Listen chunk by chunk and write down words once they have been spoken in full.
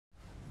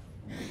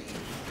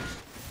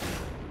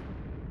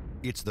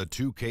It's the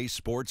 2K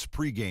Sports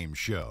pregame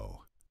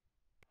show.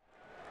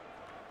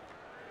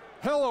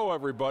 Hello,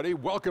 everybody.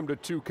 Welcome to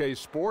 2K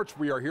Sports.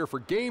 We are here for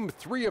Game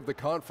 3 of the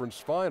conference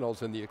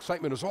finals, and the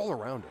excitement is all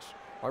around us.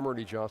 I'm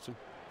Ernie Johnson.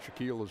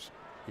 Shaquille is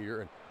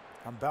here, and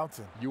I'm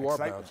bouncing. You are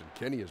bouncing.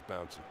 Kenny is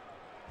bouncing.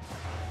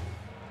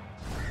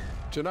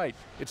 Tonight,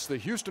 it's the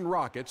Houston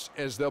Rockets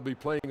as they'll be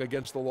playing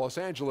against the Los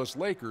Angeles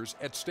Lakers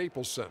at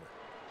Staples Center.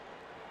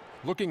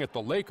 Looking at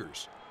the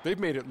Lakers, they've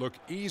made it look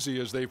easy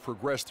as they've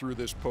progressed through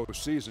this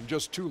postseason.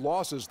 Just 2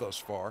 losses thus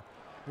far.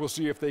 We'll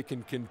see if they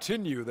can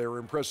continue their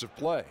impressive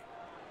play.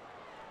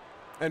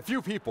 And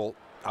few people,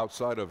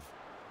 outside of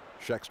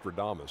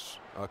Shaqstradamus,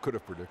 could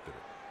have predicted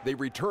it. They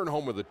return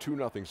home with a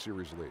 2-0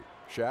 series lead.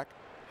 Shaq,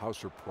 how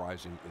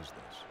surprising is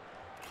this?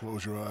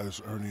 Close your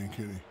eyes, Ernie and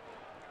Kenny.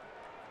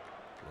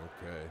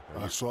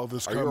 Okay. I saw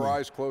this coming. Are your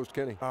eyes closed,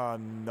 Kenny?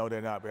 No,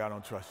 they're not, but I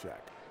don't trust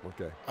Shaq.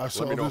 Okay.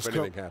 Let me know if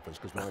anything happens,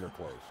 because mine are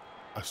closed.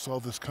 I saw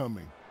this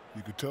coming.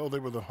 You could tell they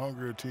were the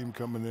hungrier team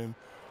coming in,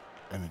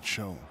 and it's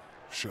shown.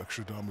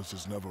 Shaqstradamus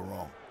is never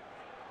wrong.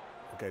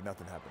 Okay,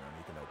 nothing happened, Ernie.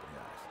 You can open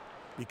your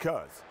eyes.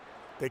 Because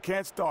they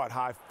can't start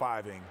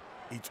high-fiving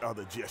each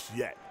other just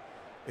yet.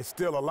 It's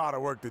still a lot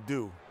of work to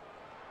do,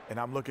 and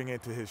I'm looking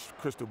into his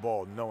crystal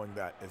ball knowing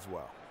that as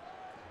well.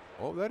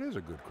 Oh, that is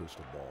a good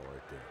crystal ball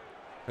right there.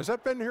 Has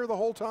that been here the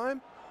whole time?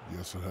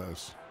 Yes, it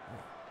has.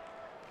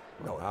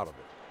 No, out of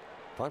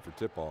it. Time for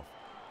tip-off.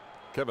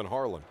 Kevin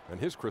Harlan and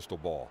his crystal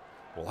ball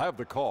will have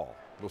the call.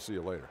 We'll see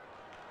you later.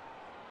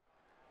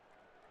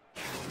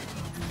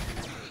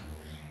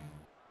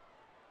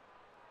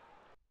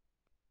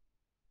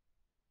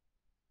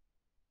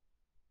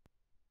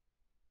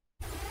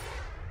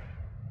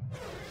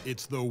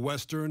 It's the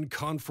Western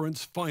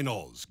Conference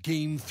Finals,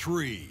 Game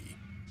 3.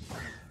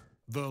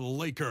 The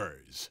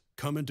Lakers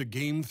come into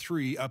Game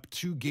 3 up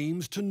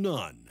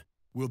 2-0.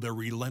 Will their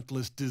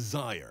relentless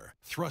desire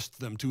thrust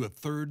them to a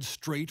 3rd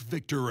straight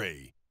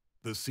victory?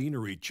 The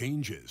scenery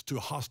changes to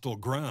hostile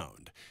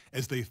ground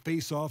as they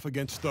face off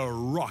against the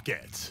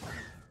Rockets.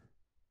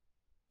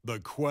 The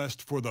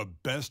quest for the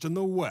best in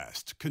the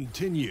West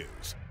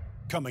continues.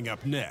 Coming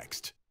up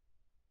next.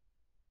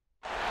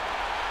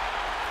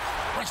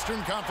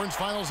 Western Conference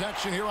Finals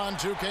action here on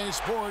 2K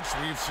Sports.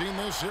 We've seen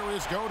this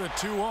series go to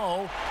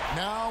 2-0.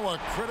 Now a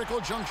critical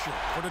juncture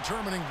for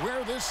determining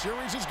where this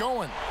series is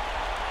going.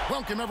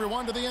 Welcome,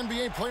 everyone, to the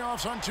NBA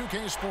playoffs on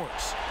 2K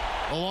Sports.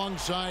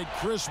 Alongside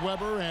Chris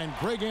Webber and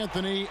Greg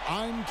Anthony,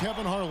 I'm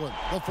Kevin Harlan,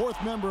 the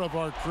 4th member of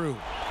our crew.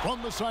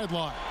 From the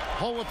sideline,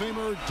 Hall of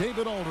Famer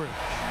David Aldridge.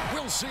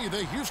 We'll see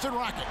the Houston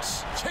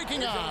Rockets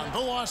taking on the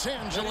Los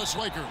Angeles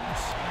Lakers.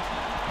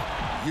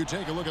 You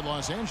take a look at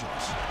Los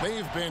Angeles.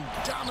 They've been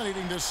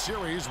dominating this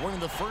series, winning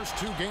the first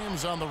 2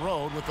 games on the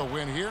road. With the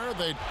win here,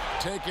 they've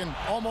taken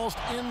almost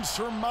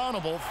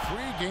insurmountable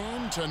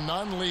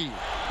 3-0 lead.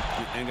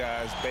 And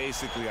guys,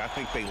 basically, I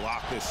think they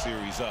locked this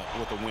series up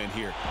with a win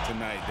here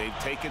tonight. They've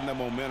taken the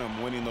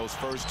momentum, winning those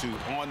first 2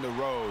 on the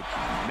road.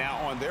 Now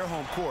on their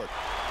home court,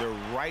 they're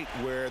right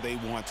where they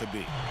want to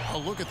be. A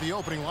look at the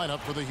opening lineup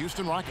for the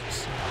Houston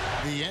Rockets.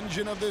 The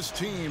engine of this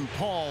team,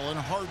 Paul and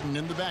Harden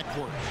in the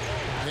backcourt.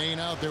 Payne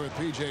out there with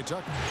P.J.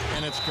 Tucker.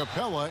 And it's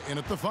Capella in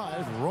at the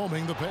 5,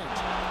 roaming the paint.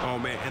 Oh,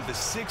 man, and the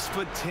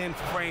 6'10"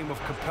 frame of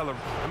Capella.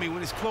 I mean,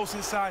 when he's close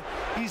inside,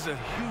 he's a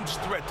huge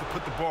threat to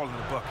put the ball in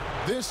the bucket.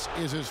 This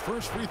is his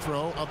first free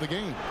throw of the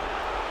game.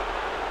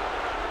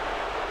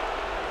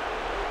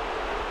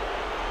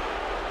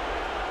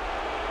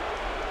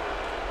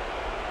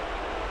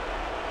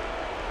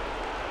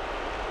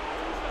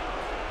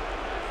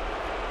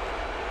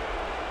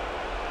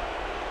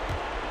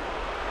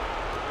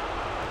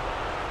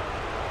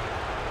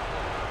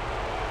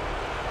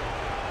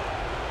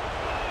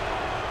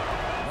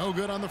 No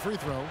good on the free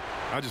throw.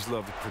 I just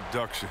love the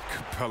production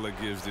Capella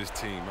gives this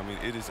team. I mean,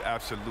 it is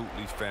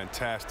absolutely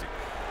fantastic.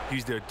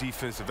 He's their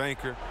defensive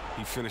anchor.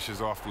 He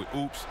finishes off with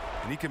oops,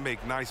 and he can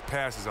make nice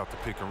passes out the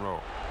pick and roll.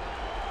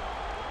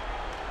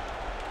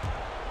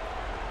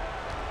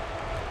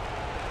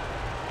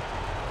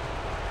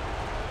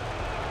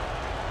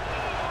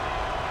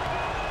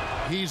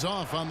 He's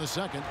off on the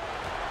second.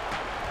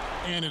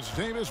 And it's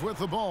Davis with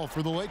the ball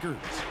for the Lakers.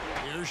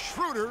 Here's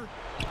Schroeder.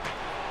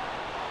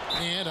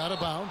 And out of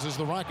bounds as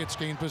the Rockets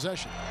gain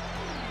possession.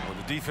 Well,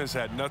 the defense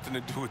had nothing to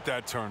do with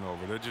that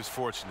turnover. They're just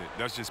fortunate.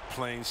 That's just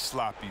plain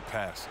sloppy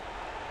passing.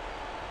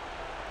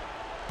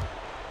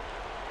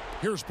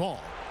 Here's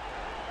Paul.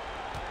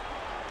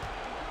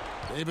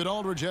 David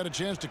Aldridge had a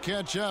chance to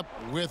catch up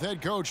with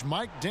head coach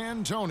Mike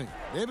D'Antoni.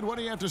 David, what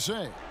do you have to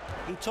say?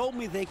 He told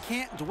me they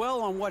can't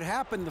dwell on what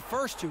happened the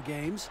first 2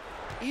 games.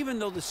 Even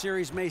though the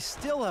series may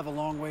still have a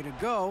long way to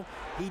go,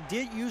 he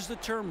did use the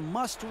term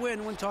must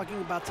win when talking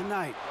about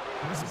tonight.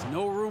 There's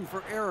no room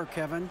for error,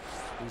 Kevin.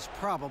 He's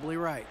probably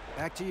right.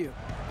 Back to you.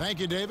 Thank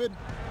you, David.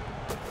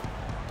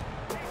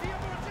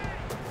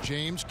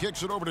 James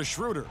kicks it over to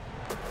Schroeder.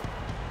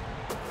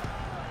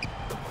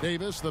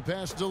 Davis, the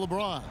pass to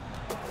LeBron.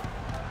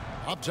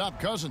 Up top,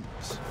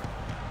 Cousins.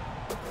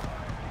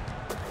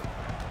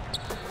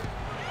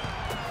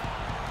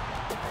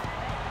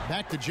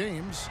 Back to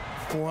James.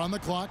 4 on the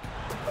clock.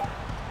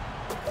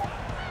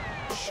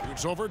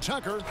 Shoots over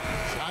Tucker.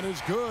 Shot is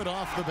good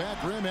off the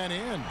back rim and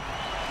in.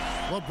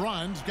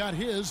 LeBron's got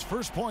his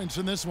first points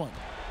in this one.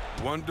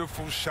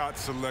 Wonderful shot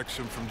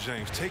selection from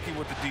James, taking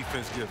what the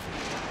defense gives him.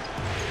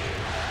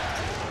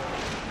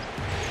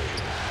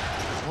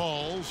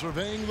 Paul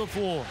surveying the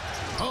floor.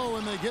 Oh,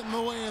 and they get in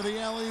the way of the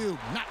alley-oop.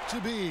 Not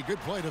to be. Good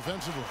play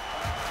defensively.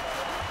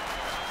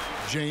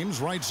 James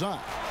right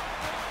side.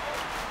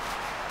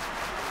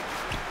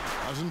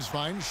 Cousins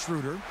finds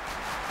Schroeder.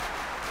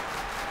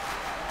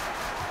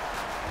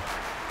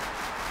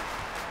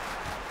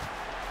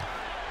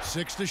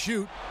 Six to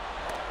shoot.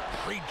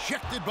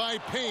 Rejected by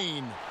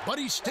Payne, but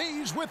he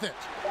stays with it.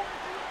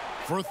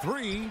 For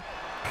three.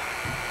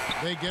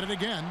 They get it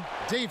again.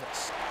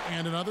 Davis.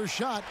 And another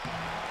shot.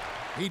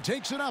 He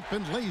takes it up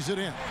and lays it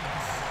in.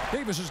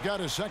 Davis has got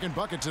his second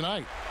bucket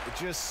tonight.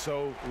 Just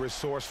so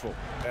resourceful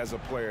as a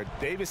player.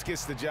 Davis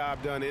gets the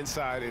job done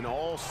inside in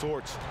all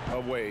sorts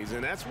of ways,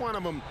 and that's one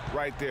of them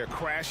right there,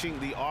 crashing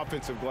the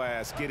offensive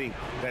glass, getting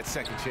that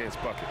second chance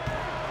bucket.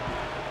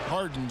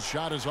 Harden's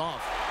shot is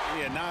off.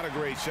 Yeah, not a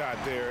great shot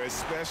there,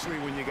 especially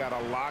when you got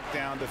a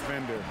lockdown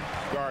defender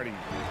guarding.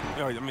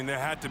 You know, I mean, there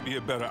had to be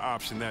a better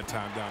option that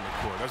time down the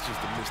court. That's just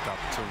a missed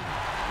opportunity.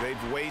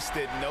 They've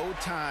wasted no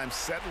time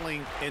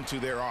settling into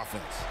their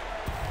offense.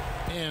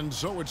 And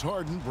so it's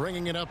Harden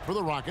bringing it up for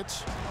the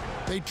Rockets.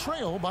 They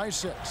trail by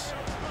 6.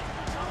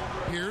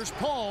 Here's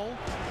Paul.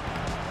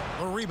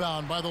 A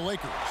rebound by the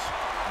Lakers.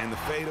 And the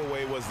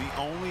fadeaway was the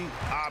only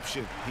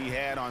option he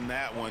had on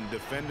that one.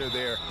 Defender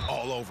there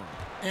all over him.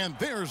 And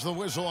there's the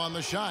whistle on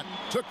the shot.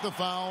 Took the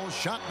foul.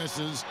 Shot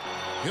misses.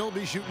 He'll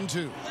be shooting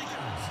 2.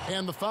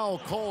 And the foul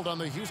called on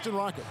the Houston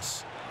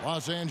Rockets.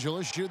 Los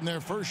Angeles shooting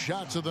their first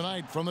shots of the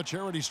night from the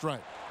charity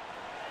stripe.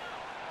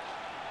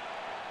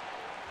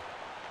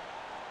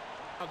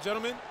 Now,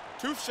 gentlemen,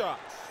 2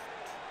 shots.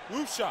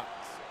 Loose shots.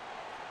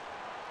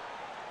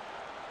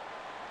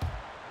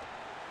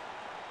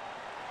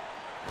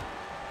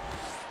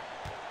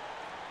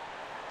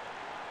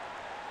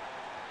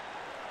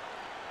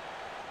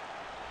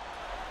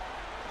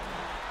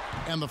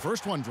 And the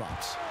first one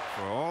drops.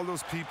 For all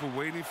those people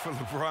waiting for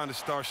LeBron to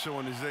start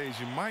showing his age,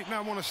 you might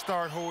not want to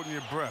start holding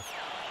your breath.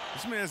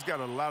 This man's got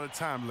a lot of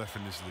time left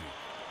in this league.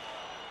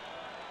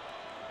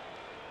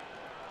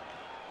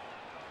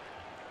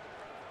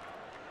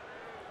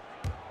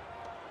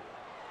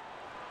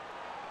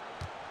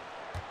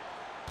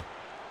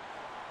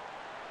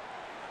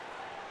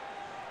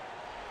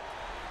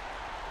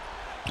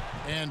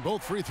 And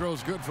both free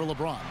throws good for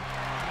LeBron.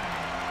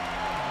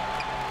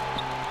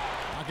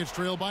 Rockets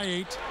trail by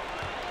 8.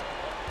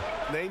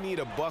 They need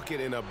a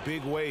bucket in a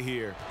big way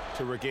here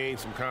to regain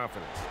some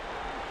confidence.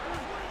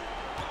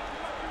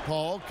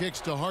 Paul kicks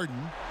to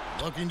Harden.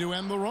 Looking to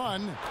end the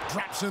run.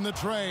 Drops in the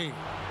tray.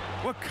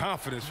 What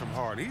confidence from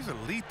Harden. He's a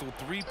lethal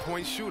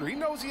three-point shooter. He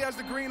knows he has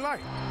the green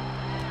light.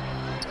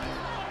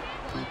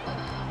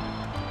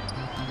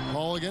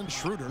 Paul against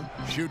Schroeder.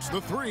 Shoots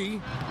the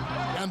 3.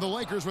 And the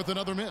Lakers with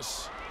another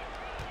miss.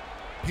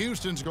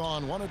 Houston's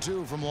gone 1 of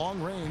 2 from long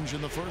range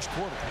in the first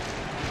quarter.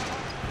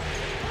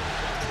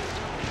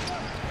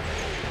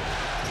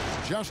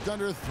 Just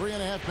under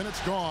 3.5 minutes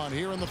gone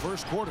here in the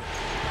first quarter.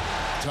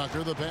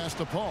 Tucker the pass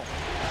to Paul.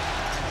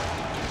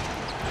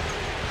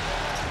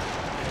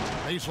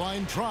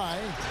 Baseline try.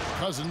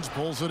 Cousins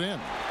pulls it in.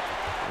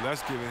 Well,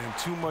 that's giving him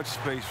too much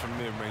space from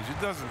mid-range.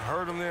 It doesn't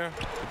hurt him there,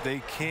 but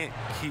they can't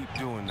keep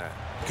doing that.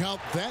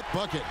 Count that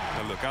bucket.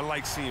 Now look, I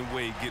like seeing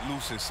Wade get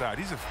loose inside.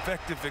 He's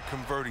effective at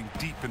converting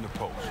deep in the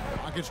post.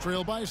 Rockets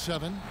trail by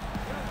 7.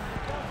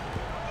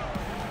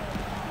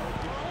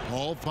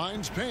 Paul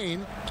finds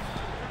Payne.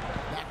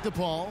 Back to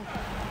Paul.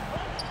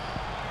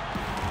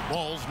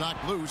 Ball's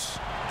knocked loose.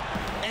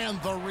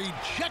 And the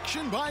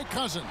rejection by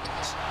Cousins.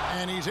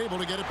 And he's able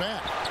to get it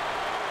back.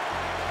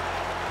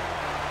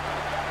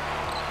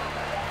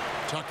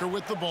 Tucker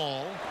with the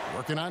ball.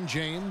 Working on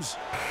James.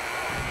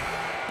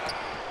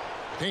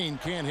 Payne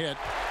can't hit.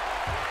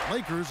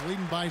 Lakers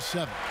leading by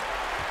 7.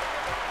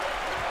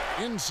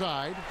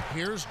 Inside,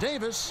 here's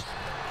Davis.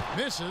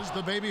 Misses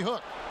the baby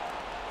hook.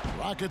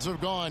 Rockets have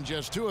gone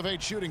just 2 of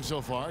 8 shooting so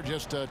far,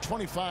 just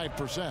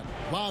 25%.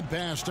 Lob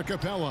pass to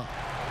Capella.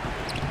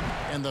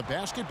 And the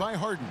basket by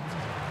Harden.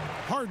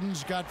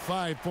 Harden's got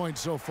 5 points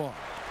so far.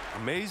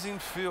 Amazing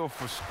feel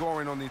for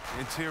scoring on the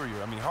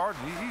interior. I mean, Harden,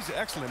 he's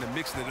excellent at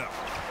mixing it up.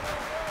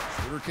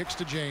 Shooter kicks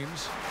to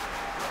James.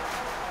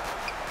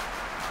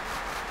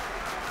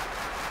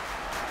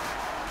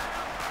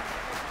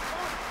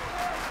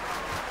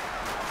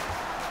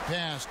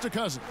 Pass to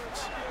Cousins.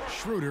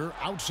 Schroeder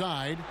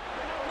outside.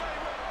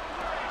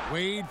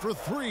 Wade for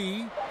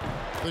 3.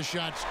 The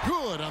shot's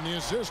good on the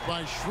assist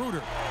by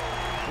Schroeder.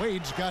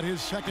 Wade's got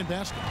his second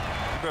basket.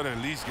 You better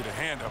at least get a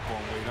hand up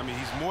on Wade. I mean,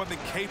 he's more than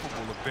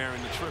capable of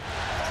bearing the triple.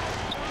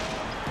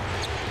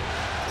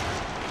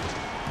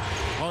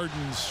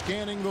 Harden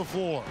scanning the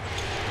floor.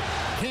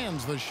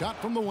 Cans the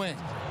shot from the wing.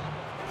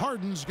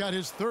 Harden's got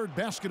his 3rd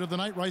basket of the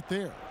night right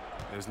there.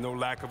 There's no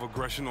lack of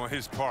aggression on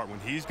his part. When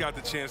he's got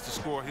the chance to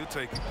score, he'll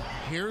take it.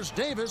 Here's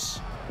Davis.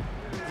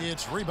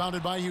 It's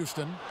rebounded by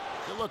Houston.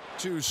 They look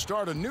to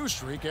start a new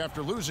streak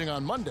after losing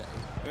on Monday.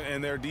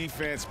 And their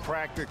defense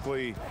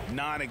practically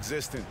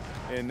non-existent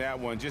in that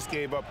one. Just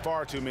gave up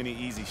far too many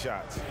easy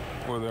shots.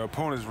 Well, their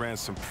opponents ran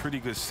some pretty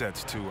good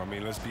sets, too. I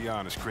mean, let's be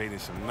honest, creating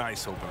some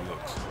nice open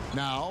looks.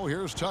 Now,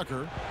 here's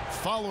Tucker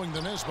following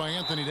the miss by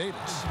Anthony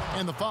Davis.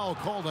 And the foul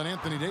called on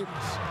Anthony Davis.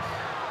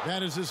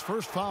 That is his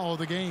first foul of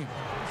the game.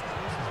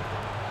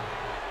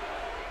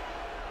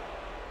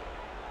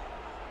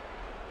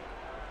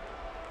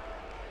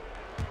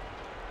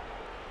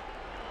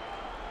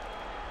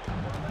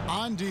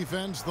 On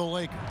defense, the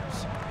Lakers.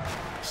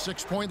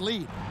 6-point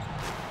lead.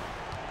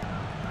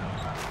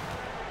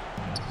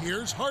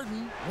 Here's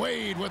Harden.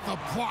 Wade with the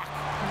block.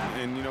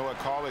 And you know what?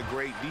 Call it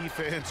great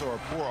defense or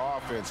poor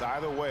offense.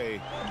 Either way,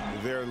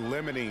 they're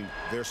limiting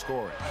their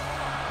scoring.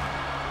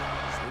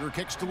 Schroeder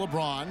kicks to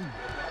LeBron.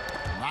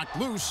 Knocked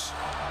loose.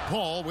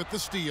 Paul with the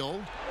steal.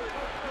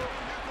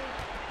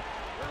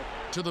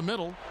 To the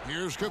middle.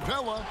 Here's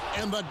Capella.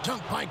 And the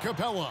dunk by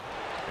Capella.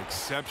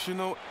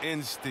 Exceptional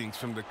instincts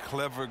from the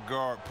clever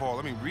guard, Paul.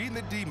 I mean, reading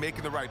the D,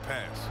 making the right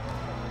pass.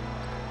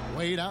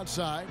 Wade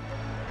outside.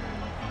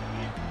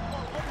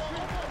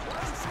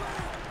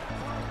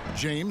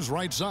 James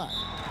right side.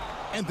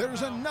 And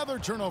there's another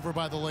turnover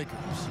by the Lakers.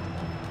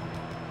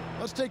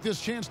 Let's take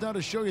this chance now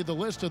to show you the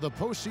list of the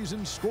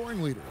postseason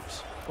scoring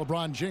leaders.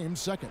 LeBron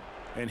James second.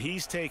 And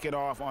he's taken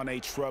off on a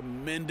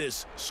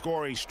tremendous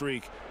scoring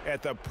streak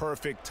at the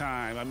perfect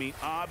time. I mean,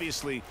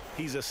 obviously,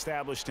 he's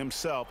established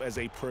himself as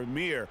a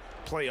premier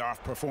playoff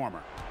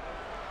performer.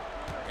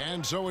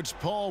 And so it's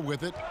Paul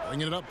with it,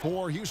 bringing it up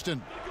for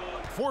Houston.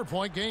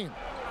 4-point game.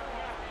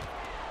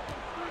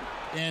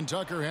 And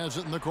Tucker has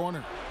it in the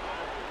corner.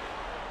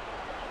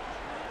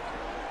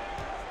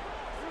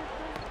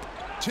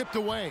 Tipped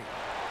away.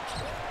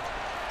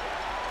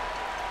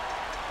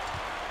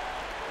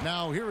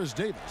 Now here is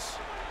Davis.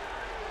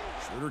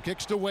 Schroeder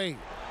kicks to Wade.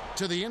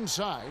 To the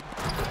inside.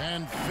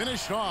 And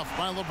finished off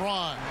by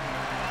LeBron.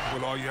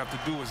 Well, all you have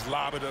to do is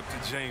lob it up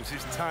to James.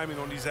 His timing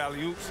on these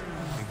alley-oops,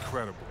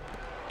 incredible.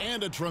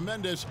 And a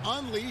tremendous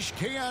Unleash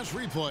Chaos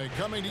replay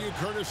coming to you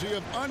courtesy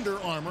of Under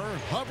Armour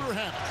Hover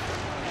Hammock.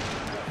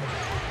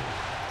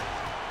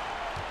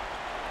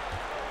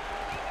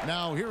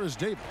 Now here is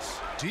Davis.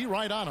 D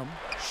right on him.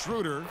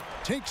 Schroeder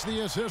takes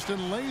the assist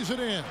and lays it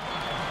in.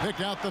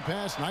 Picked out the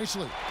pass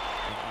nicely.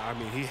 I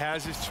mean, he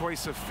has his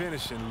choice of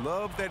finishing.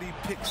 Love that he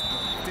picks the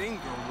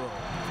finger roll.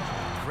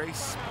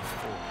 Grace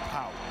before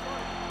power.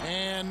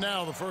 And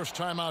now the first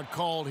timeout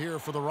called here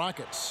for the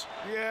Rockets.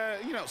 Yeah,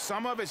 you know,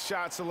 some of it's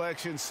shot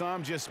selection,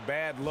 some just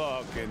bad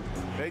luck, and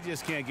they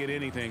just can't get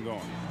anything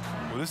going.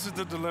 Well, this is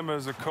the dilemma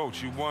as a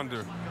coach. You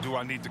wonder, do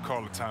I need to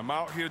call a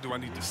timeout here? Do I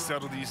need to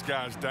settle these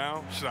guys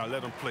down? Should I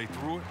let them play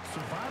through it?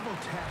 Survival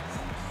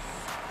tactics.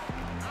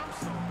 I'm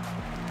so...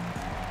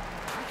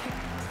 I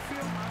can't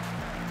feel my...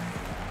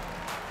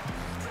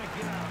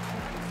 Get out.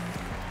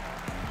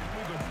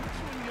 We're going to put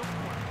you in your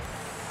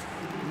place.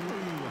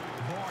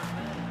 Hard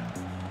man.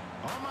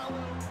 All my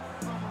little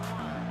summer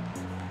wine.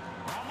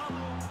 All my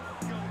little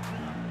young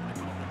man. They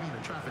put on the beat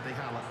of traffic, they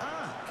holler,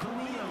 put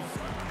me your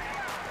son.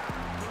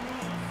 Put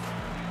me your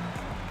son.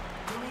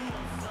 Put me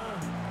your son.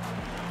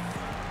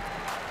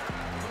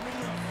 Put me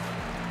your son.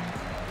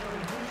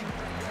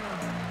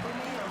 Put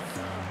me your son. Put me your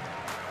son.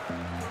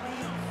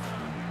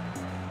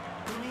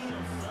 Put me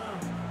your son. Put me your son.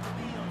 Put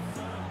me your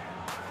son.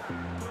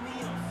 Put me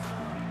your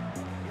son.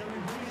 Yeah, we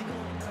really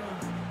going down.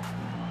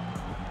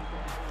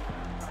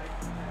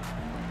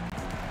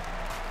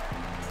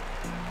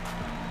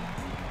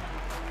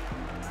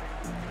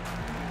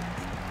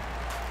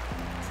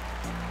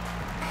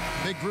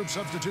 Big group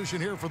substitution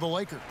here for the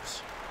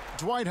Lakers.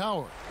 Dwight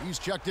Howard, he's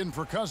checked in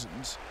for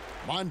Cousins.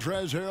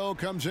 Montrezl Harrell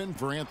comes in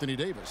for Anthony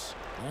Davis.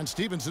 And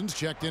Stevenson's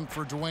checked in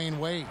for Dwayne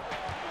Wade.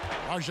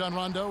 Rajon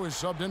Rondo is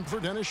subbed in for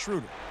Dennis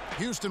Schroeder.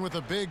 Houston with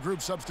a big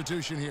group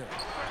substitution here.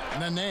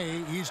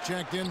 Nene, he's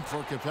checked in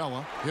for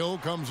Capella. Hill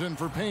comes in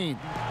for Payne.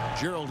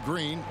 Gerald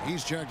Green,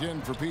 he's checked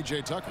in for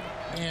P.J. Tucker.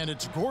 And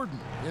it's Gordon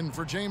in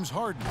for James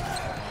Harden.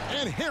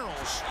 And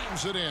Harrell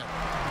slams it in.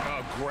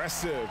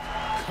 Aggressive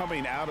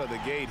coming out of the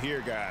gate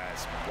here,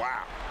 guys.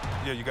 Wow.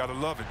 Yeah, you got to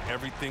love it.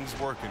 Everything's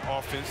working.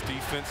 Offense,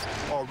 defense,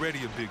 already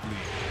a big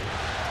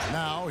lead.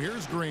 Now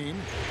here's Green.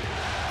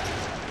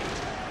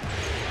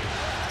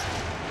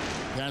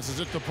 Passes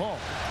it to Paul.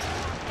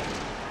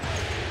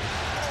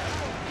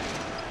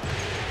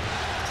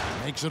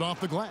 Makes it off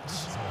the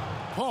glass.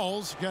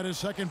 Paul's got his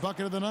second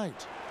bucket of the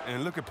night.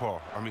 And look at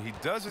Paul. I mean, he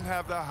doesn't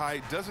have the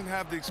height, doesn't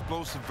have the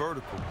explosive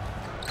vertical,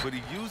 but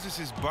he uses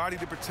his body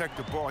to protect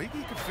the ball. He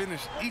can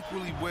finish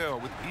equally well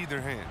with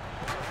either hand.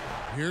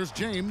 Here's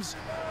James.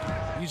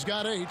 He's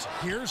got 8.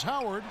 Here's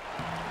Howard.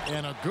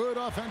 And a good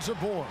offensive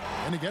board.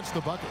 And he gets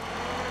the bucket.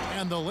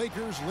 And the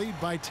Lakers lead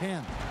by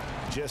 10.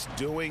 Just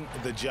doing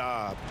the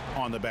job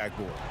on the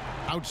backboard.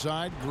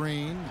 Outside,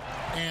 Green.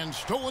 And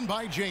stolen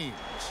by James.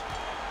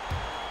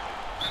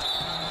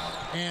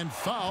 And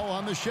foul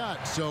on the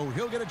shot, so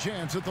he'll get a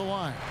chance at the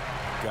line.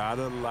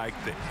 Gotta like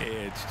the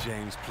edge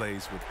James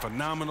plays with.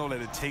 Phenomenal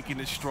at it, taking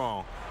it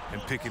strong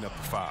and picking up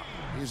the foul.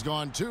 He's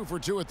gone 2 for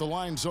 2 at the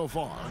line so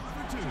far.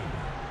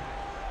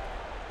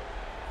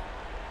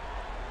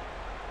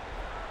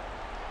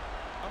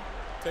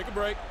 Take a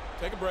break.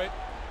 Take a break.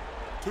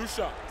 2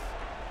 shots.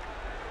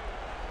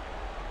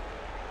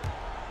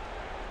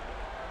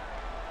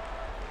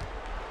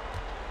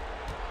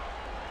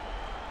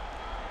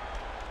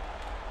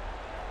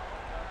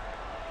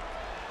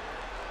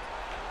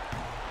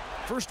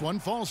 First one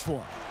falls for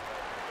him.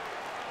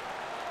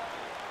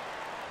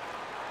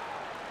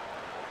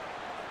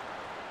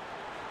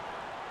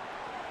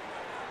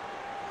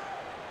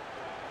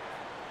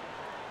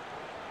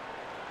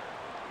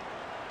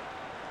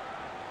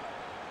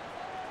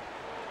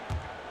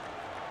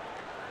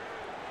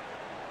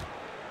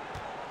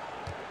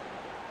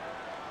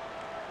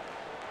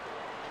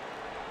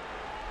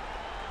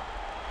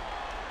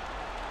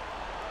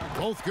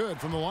 Both good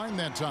from the line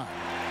that time.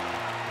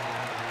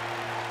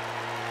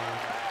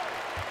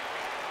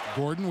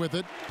 Gordon with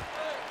it.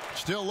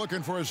 Still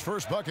looking for his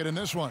first bucket in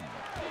this one.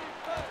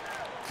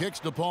 Kicks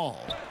to Paul.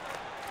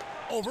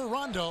 Over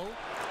Rondo.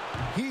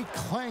 He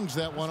clangs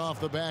that one off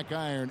the back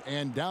iron,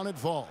 and down it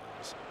falls.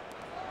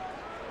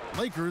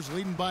 Lakers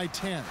leading by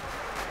 10.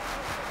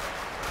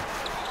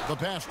 The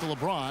pass to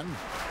LeBron.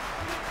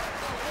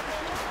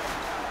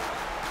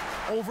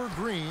 Over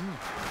Green.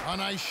 A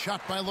nice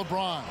shot by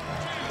LeBron.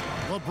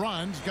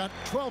 LeBron's got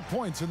 12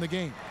 points in the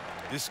game.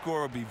 This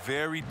score will be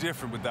very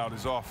different without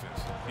his offense.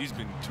 He's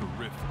been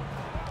terrific.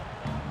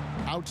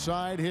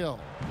 Outside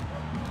Hill.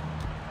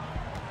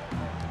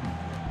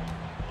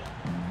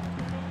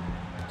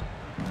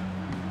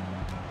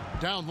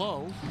 Down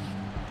low.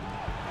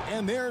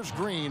 And there's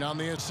Green on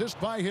the assist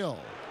by Hill.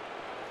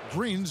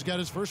 Green's got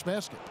his first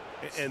basket.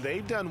 And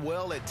they've done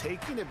well at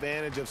taking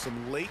advantage of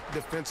some late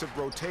defensive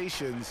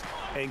rotations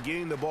and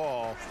getting the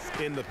ball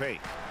in the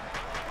paint.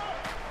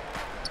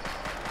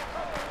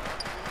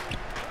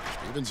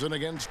 Stevenson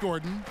against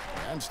Gordon,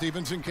 and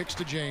Stevenson kicks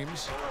to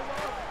James.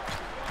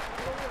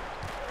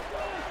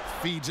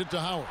 Feeds it to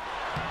Howard.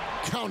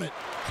 Count it.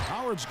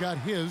 Howard's got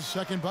his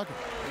second bucket.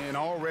 And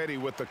already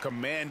with the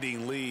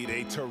commanding lead,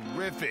 a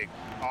terrific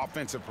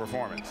offensive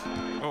performance.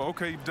 Oh,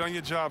 okay, you've done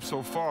your job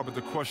so far, but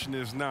the question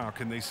is now,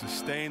 can they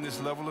sustain this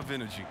level of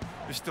energy?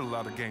 There's still a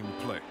lot of game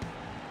to play.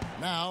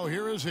 Now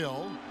here is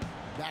Hill.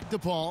 Back to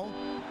Paul.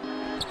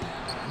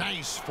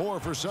 Nice 4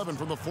 for 7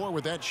 from the floor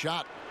with that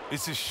shot.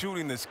 It's his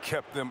shooting that's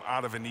kept them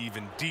out of an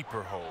even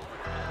deeper hole.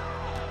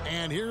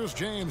 And here's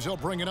James. He'll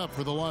bring it up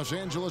for the Los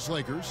Angeles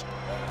Lakers.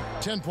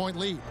 10-point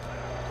lead.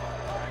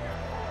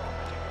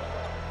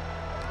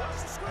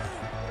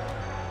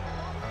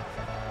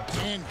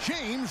 And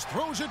James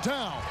throws it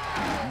down.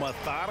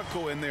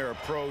 Methodical in their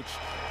approach.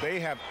 They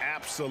have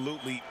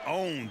absolutely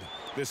owned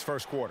this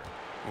first quarter.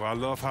 Well, I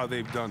love how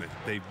they've done it.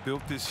 They've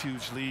built this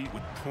huge lead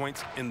with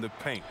points in the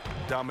paint,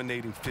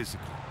 dominating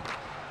physically.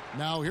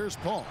 Now here's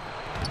Paul.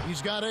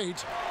 He's got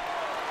 8.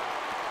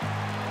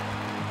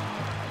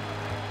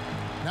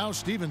 Now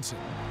Stevenson.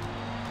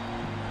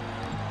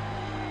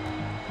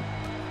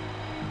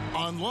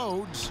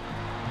 Unloads.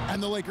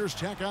 And the Lakers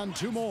tack on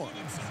 2 more.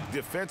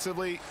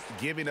 Defensively,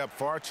 giving up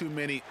far too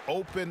many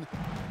open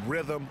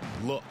rhythm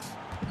looks.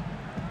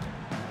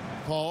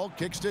 Paul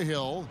kicks to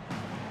Hill.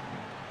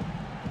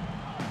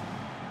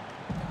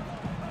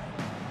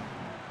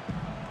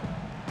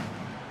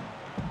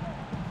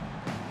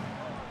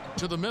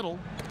 To the middle.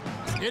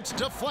 It's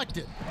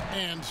deflected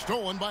and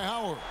stolen by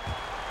Howard.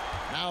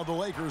 Now the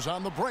Lakers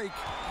on the break.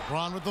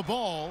 LeBron with the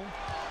ball.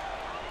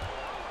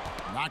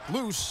 Knocked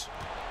loose.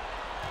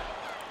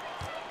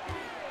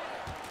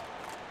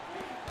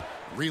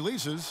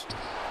 Releases.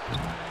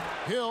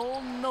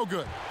 Hill, no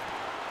good.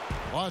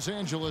 Los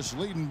Angeles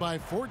leading by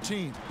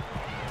 14.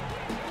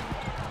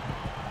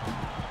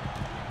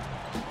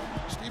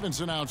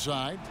 Stevenson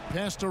outside.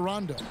 Pass to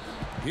Rondo.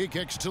 He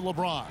kicks to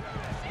LeBron.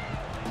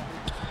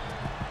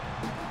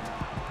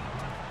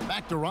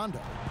 Back to Rondo.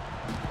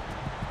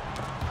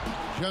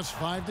 Just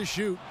 5 to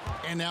shoot.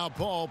 And now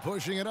Paul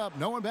pushing it up.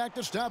 No one back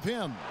to stop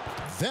him.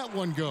 That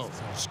one goes.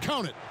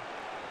 Count it.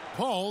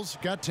 Paul's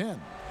got 10.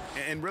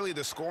 And really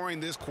the scoring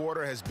this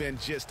quarter has been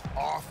just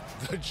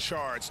off the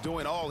charts,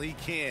 doing all he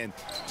can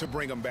to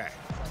bring them back.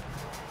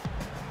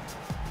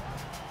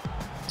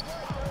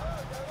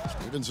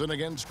 Stevenson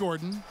against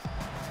Gordon.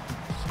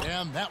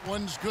 And that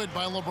one's good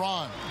by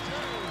LeBron.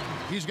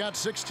 He's got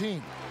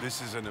 16.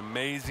 This is an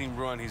amazing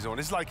run he's on.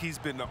 It's like he's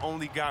been the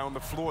only guy on the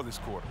floor this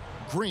quarter.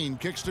 Green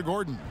kicks to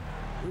Gordon.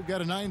 We've got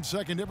a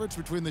 9-second difference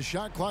between the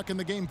shot clock and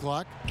the game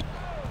clock.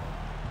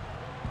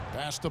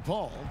 Pass to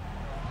Paul.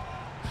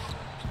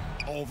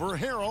 Over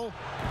Harrell.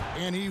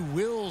 And he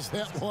wills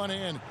that one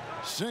in.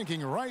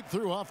 Sinking right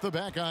through off the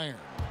back iron.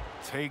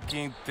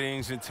 Taking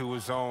things into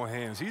his own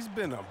hands. He's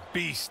been a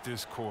beast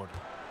this quarter.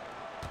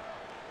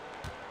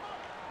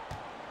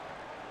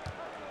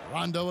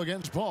 Rondo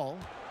against Paul.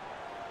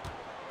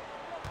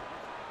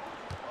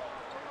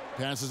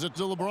 Passes it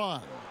to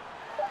LeBron.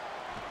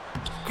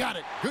 Got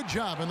it. Good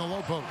job in the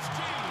low post.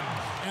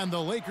 And the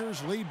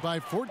Lakers lead by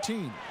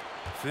 14.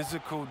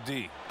 Physical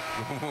D.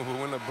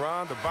 When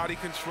LeBron, the body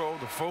control,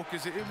 the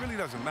focus, it really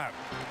doesn't matter.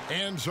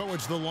 And so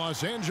it's the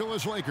Los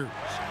Angeles Lakers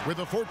with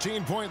a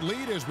 14-point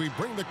lead as we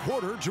bring the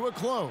quarter to a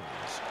close.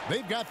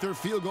 They've got their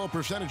field goal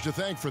percentage to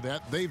thank for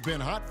that. They've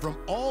been hot from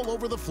all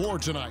over the floor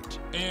tonight.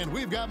 And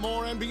we've got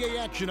more NBA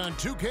action on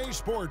 2K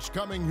Sports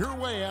coming your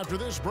way after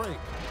this break.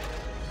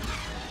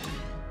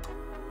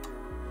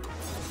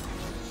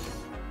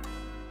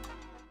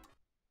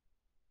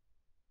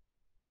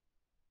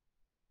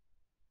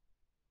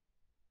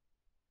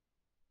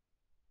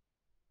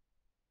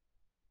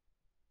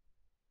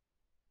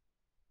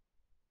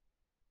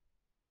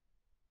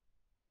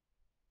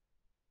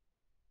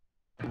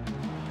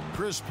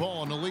 Chris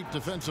Paul, an elite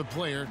defensive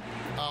player,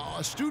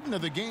 a student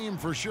of the game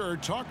for sure,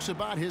 talks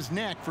about his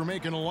knack for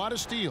making a lot of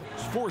steals,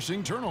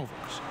 forcing turnovers.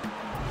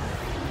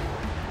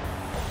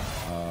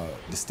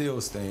 The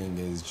steals thing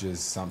is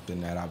just something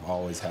that I've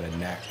always had a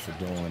knack for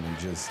doing, and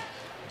just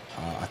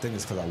I think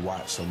it's because I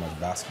watch so much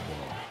basketball.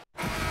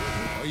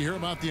 Well, you hear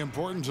about the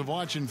importance of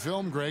watching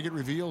film, Greg. It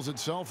reveals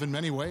itself in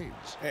many ways.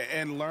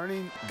 And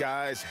learning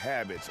guys'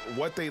 habits,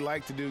 what they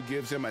like to do,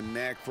 gives him a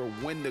knack for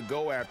when to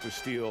go after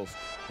steals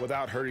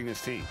without hurting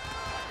his team.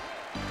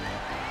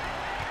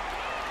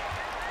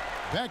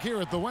 Back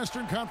here at the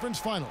Western Conference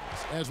Finals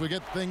as we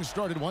get things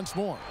started once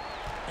more.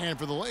 And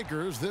for the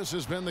Lakers, this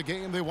has been the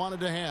game they wanted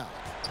to have.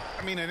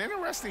 I mean, an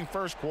interesting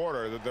first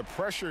quarter. The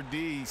pressure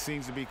D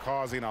seems to be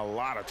causing a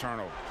lot of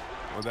turnover.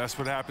 Well, that's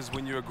what happens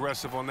when you're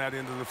aggressive on that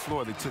end of the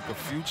floor. They took a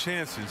few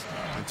chances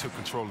and took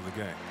control of the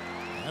game.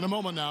 And a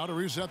moment now to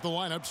reset the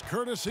lineups,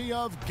 courtesy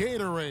of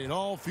Gatorade,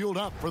 all fueled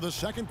up for the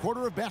second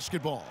quarter of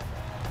basketball.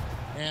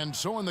 And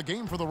so in the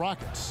game for the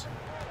Rockets,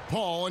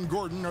 Paul and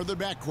Gordon are the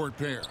backcourt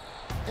pair.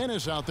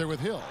 Ennis out there with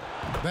Hill.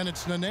 Then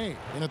it's Nene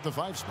in at the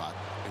 5 spot.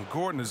 And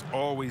Gordon has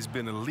always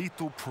been a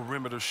lethal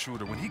perimeter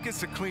shooter. When he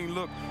gets a clean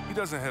look, he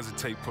doesn't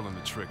hesitate pulling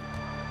the trigger.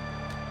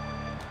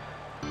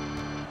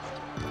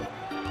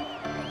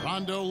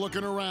 Rondo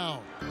looking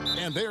around.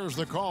 And there's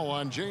the call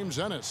on James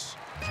Ennis.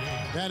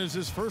 That is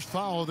his first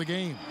foul of the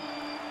game.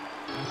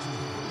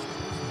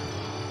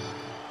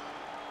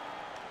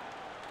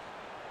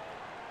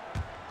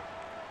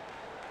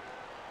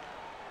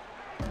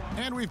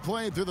 And we've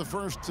played through the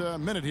first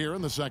minute here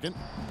in the second.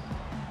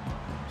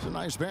 It's a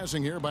nice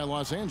passing here by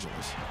Los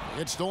Angeles.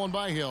 It's stolen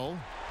by Hill.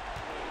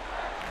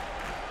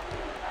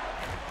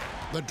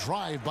 The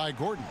drive by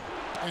Gordon.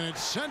 And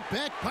it's sent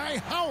back by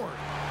Howard.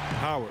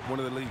 Howard, one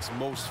of the league's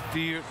most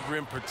feared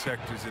rim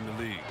protectors in the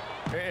league.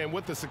 And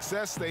with the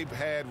success they've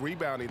had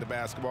rebounding the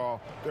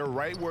basketball, they're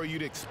right where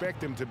you'd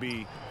expect them to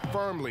be,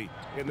 firmly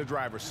in the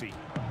driver's seat.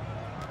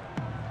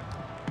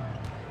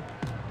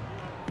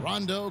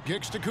 Rondo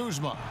kicks to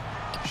Kuzma.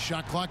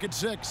 Shot clock at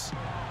 6.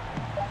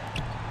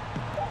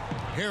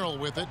 Harrell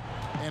with it,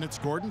 and it's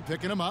Gordon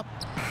picking him up.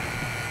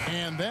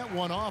 And that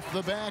one off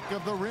the back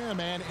of the rim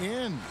and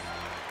in.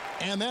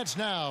 And that's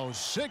now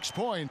 6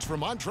 points for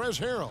Montrezl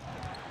Harrell.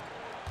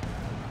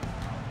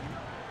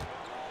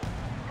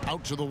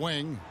 Out to the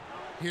wing.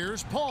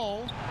 Here's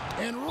Paul,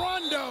 and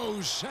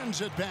Rondo sends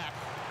it back.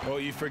 Well,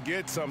 you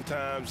forget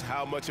sometimes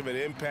how much of an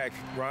impact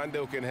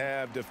Rondo can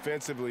have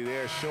defensively.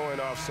 They're showing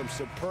off some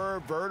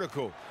superb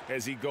vertical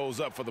as he goes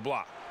up for the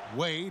block.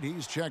 Wade,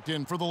 he's checked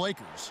in for the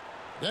Lakers.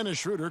 Dennis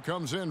Schroeder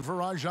comes in for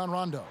Rajon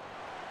Rondo.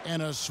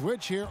 And a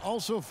switch here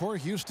also for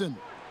Houston.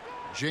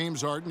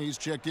 James Harden, he's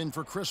checked in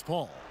for Chris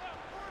Paul.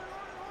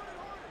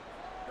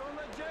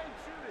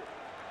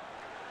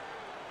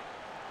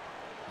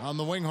 On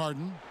the wing,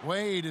 Harden.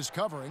 Wade is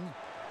covering.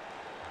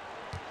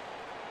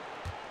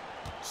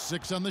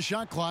 6 on the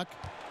shot clock.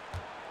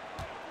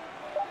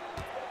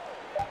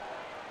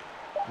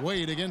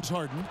 Wade against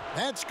Harden.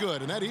 That's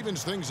good, and that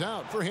evens things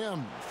out for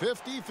him.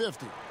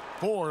 50-50.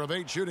 4 of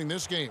 8 shooting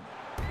this game.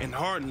 And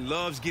Harden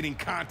loves getting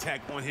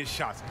contact on his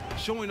shots,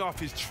 showing off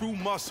his true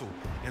muscle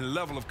and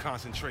level of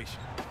concentration.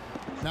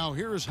 Now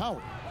here is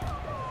Howard.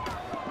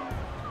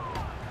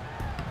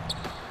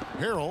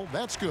 Harrell,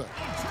 that's good.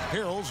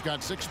 Harrell's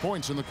got 6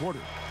 points in the quarter.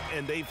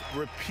 And they've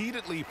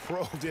repeatedly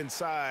probed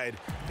inside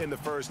in the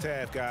first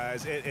half,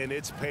 guys, and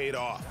it's paid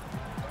off.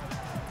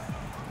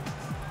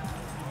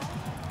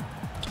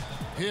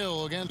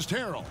 Hill against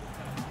Harrell.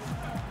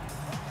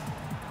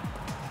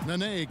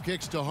 Nene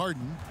kicks to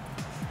Harden.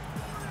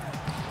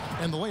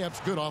 And the layup's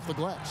good off the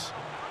glass.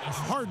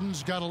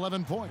 Harden's got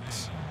 11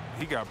 points.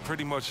 He got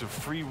pretty much a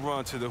free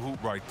run to the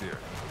hoop right there.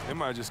 They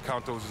might just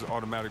count those as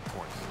automatic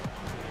points.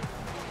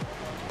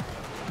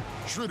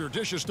 Schroeder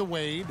dishes to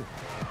Wade.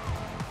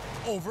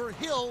 Over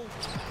Hill.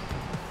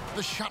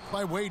 The shot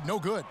by Wade, no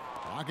good.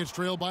 Rockets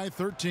trail by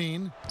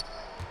 13.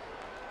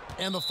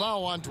 And the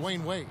foul on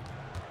Dwayne Wade.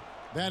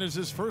 That is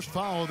his first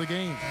foul of the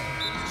game.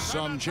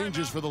 Some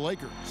changes for the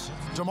Lakers.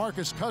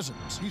 DeMarcus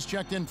Cousins, he's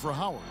checked in for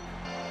Howard.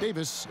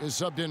 Davis is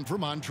subbed in for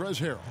Montrezl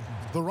Harrell.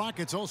 The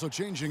Rockets also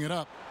changing it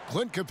up.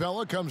 Clint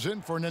Capella comes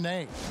in for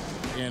Nene.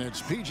 And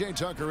it's P.J.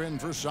 Tucker in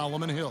for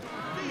Solomon Hill.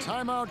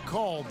 Timeout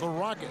called, the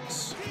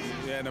Rockets.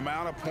 Yeah, and the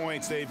amount of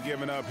points they've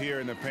given up here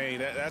in the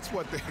paint, that's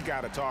what they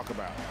got to talk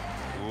about.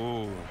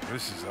 Oh,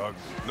 this is ugly.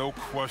 No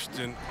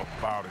question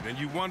about it. And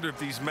you wonder if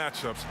these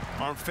matchups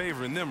aren't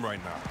favoring them right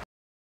now.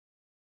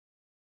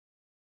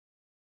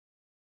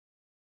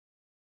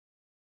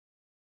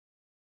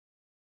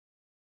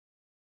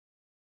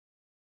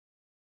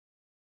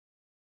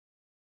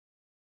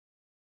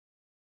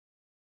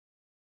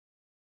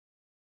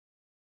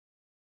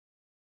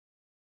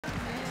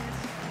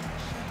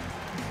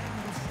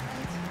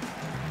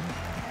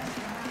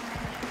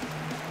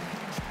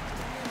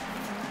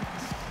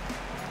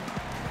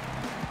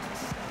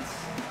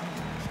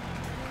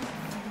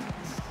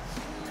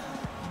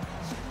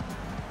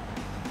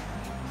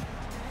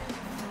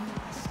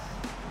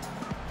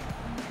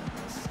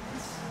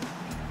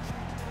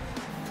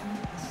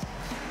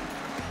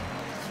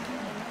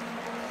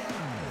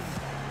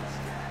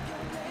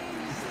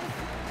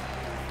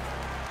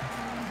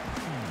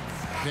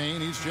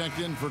 Kane, he's checked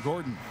in for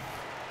Gordon.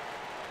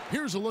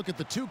 Here's a look at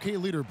the 2K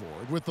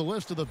leaderboard with the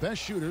list of the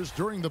best shooters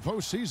during the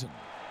postseason.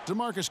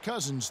 DeMarcus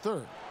Cousins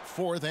third,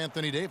 fourth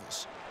Anthony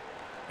Davis.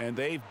 And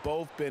they've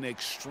both been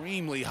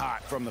extremely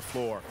hot from the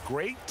floor.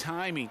 Great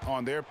timing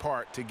on their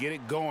part to get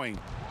it going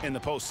in the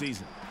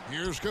postseason.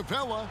 Here's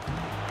Capella,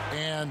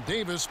 and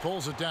Davis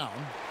pulls it down.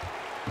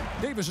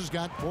 Davis has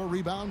got 4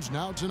 rebounds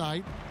now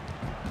tonight.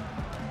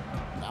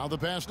 Now the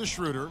pass to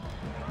Schroeder.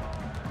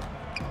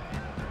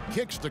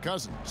 Kicks to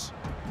Cousins.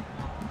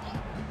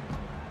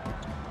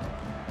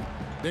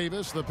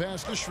 Davis, the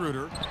pass to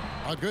Schroeder.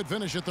 A good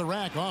finish at the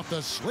rack off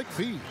the slick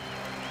feed.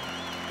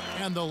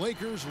 And the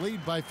Lakers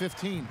lead by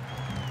 15.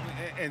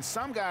 And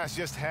some guys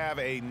just have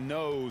a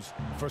nose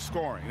for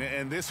scoring,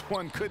 and this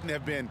one couldn't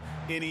have been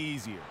any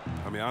easier.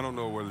 I mean, I don't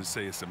know whether to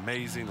say it's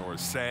amazing or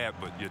it's sad,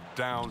 but you're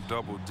down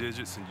double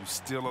digits and you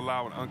still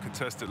allow an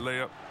uncontested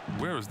layup.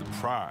 Where is the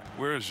pride?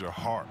 Where is your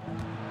heart?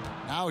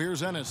 Now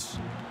here's Ennis.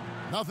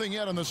 Nothing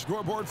yet on the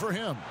scoreboard for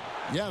him.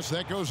 Yes,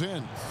 that goes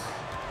in.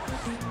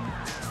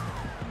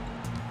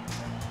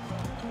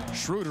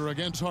 Schroeder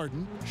against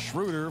Harden.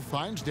 Schroeder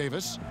finds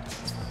Davis.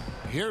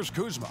 Here's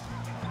Kuzma.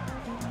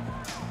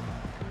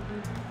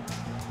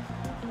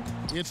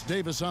 It's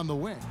Davis on the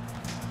wing.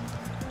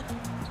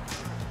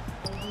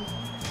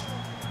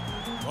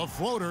 A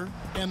floater,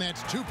 and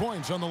that's 2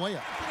 points on the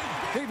layup.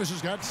 Davis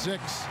has got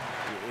 6.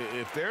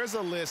 If there's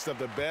a list of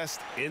the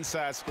best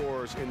inside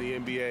scorers in the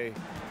NBA,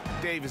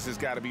 Davis has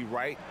got to be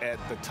right at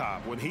the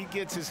top. When he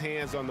gets his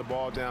hands on the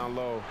ball down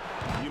low,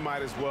 you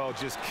might as well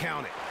just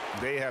count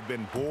it. They have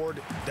been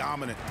board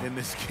dominant in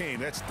this game.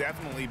 That's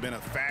definitely been a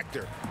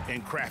factor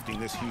in crafting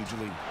this huge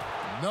lead.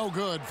 No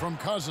good from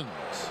Cousins.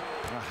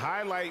 A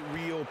highlight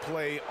reel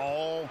play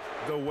all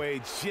the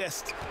way,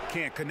 just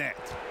can't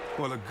connect.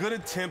 Well, a good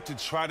attempt to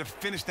try to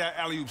finish that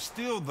alley-oop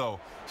steal, though.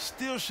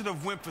 Still should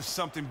have went for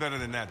something better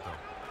than that,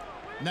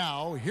 though.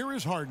 Now, here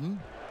is Harden.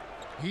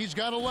 He's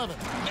got 11.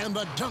 And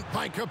the dunk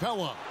by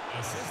Capella.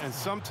 And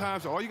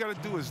sometimes all you got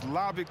to do is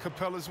lob it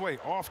Capella's way.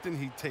 Often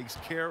he takes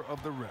care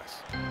of the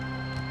rest.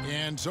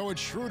 And so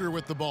it's Schroeder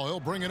with the ball. He'll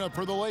bring it up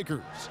for the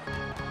Lakers.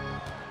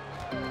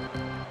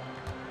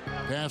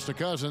 Pass to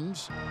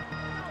Cousins.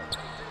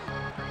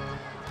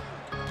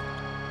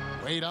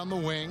 Wade on the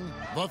wing.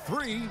 The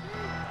 3.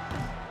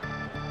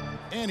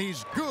 And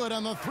he's good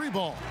on the 3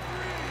 ball.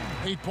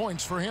 8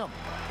 points for him.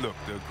 Look,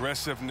 the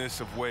aggressiveness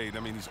of Wade. I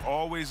mean, he's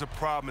always a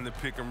problem in the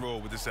pick and roll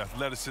with his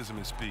athleticism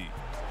and speed.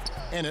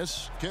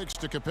 Ennis kicks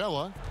to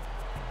Capella.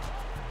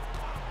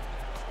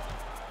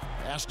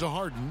 Pass to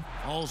Harden.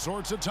 All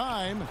sorts of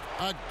time.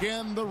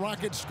 Again, the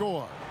Rockets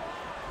score.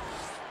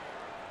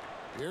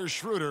 Here's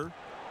Schroeder.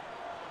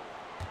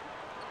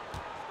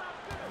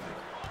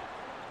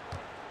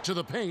 To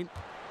the paint.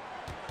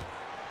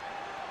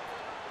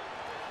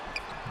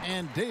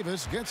 And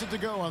Davis gets it to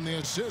go on the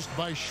assist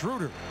by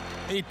Schroeder.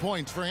 8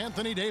 points for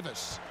Anthony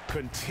Davis.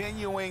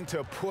 Continuing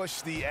to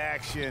push the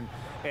action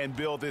and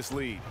build this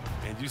lead.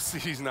 And you see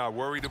he's not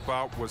worried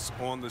about what's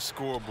on the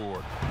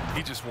scoreboard.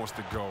 He just wants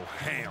to go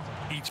ham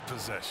each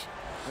possession.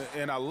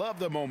 And I love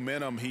the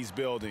momentum he's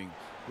building.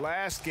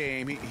 Last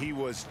game, he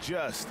was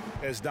just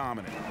as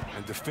dominant.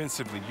 And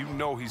defensively, you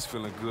know he's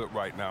feeling good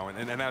right now.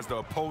 And as the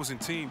opposing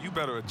team, you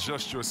better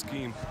adjust your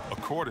scheme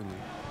accordingly.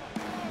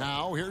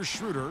 Now here's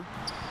Schroeder.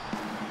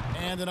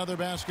 And another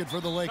basket for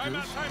the Lakers.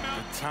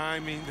 The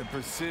timing, the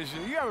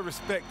precision. You got to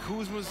respect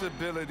Kuzma's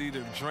ability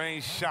to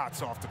drain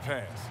shots off the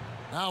pass.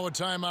 Now a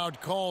timeout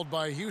called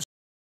by Houston.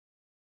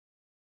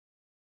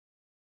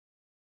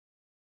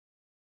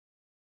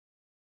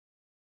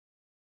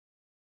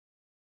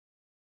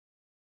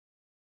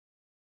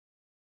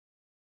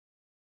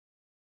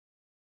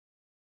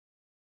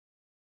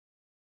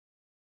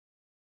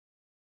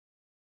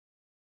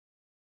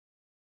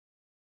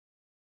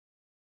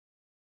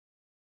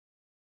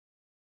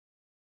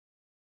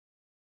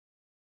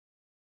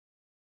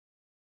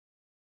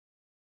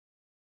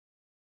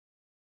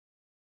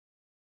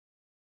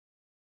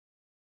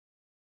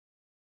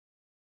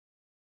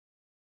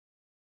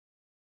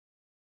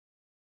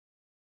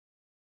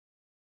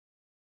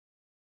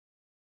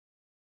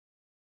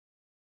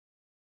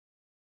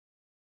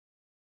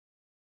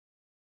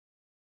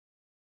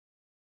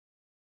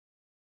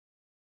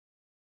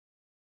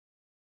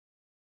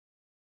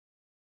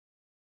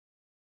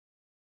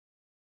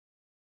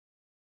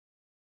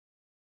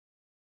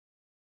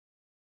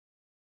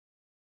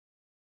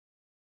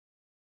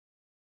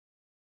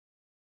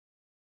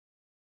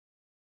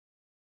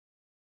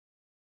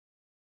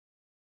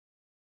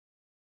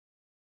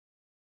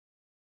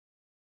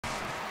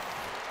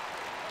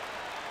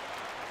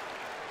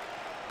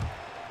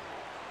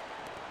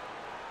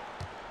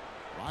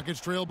 Rockets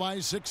trail by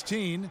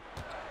 16.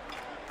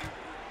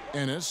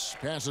 Ennis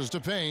passes to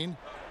Payne.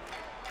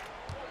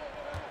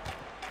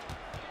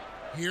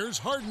 Here's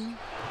Harden.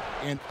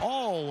 And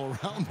all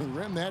around the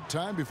rim that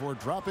time before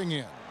dropping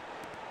in.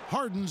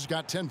 Harden's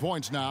got 10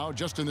 points now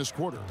just in this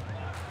quarter.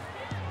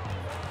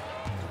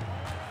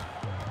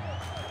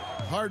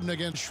 Harden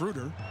against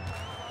Schroeder.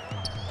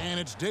 And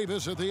it's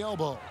Davis at the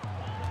elbow.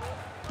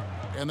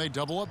 And they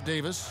double up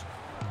Davis.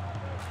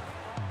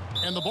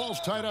 And the ball's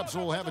tied up, so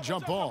we'll have a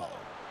jump ball.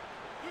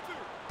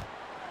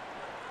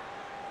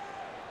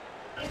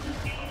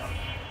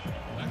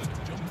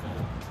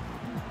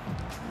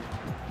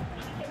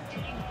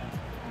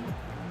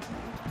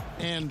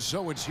 And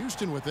so it's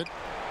Houston with it.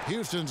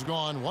 Houston's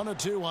gone 1 of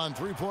 2 on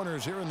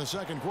three-pointers here in the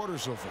second quarter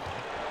so far.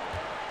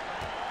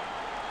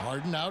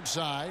 Harden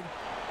outside.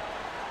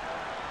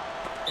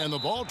 And the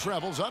ball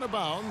travels out of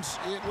bounds.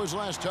 It was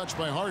last touched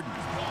by Harden.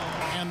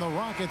 And the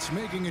Rockets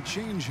making a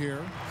change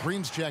here.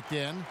 Green's checked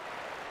in.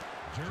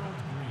 Gerald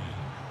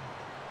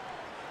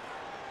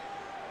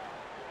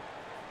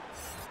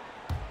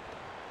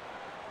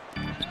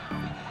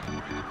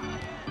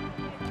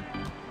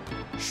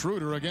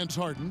Schroeder against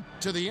Harden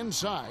to the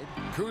inside.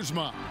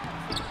 Kuzma.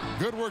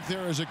 Good work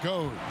there as it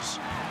goes.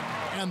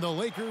 And the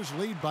Lakers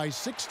lead by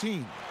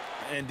 16.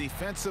 And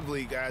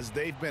defensively, guys,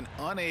 they've been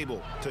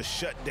unable to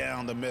shut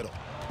down the middle.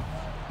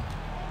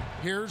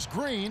 Here's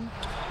Green.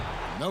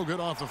 No good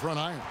off the front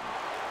iron.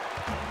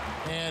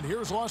 And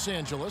here's Los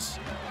Angeles.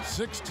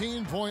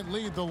 16-point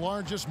lead, the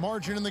largest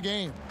margin in the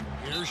game.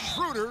 Here's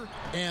Schroeder.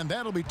 And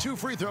that'll be 2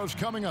 free throws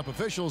coming up.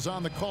 Officials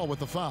on the call with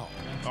the foul.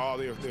 Oh,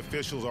 the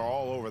officials are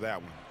all over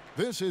that one.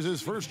 This is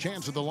his first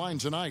chance at the line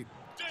tonight.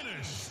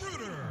 Dennis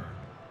Schroeder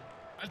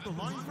at the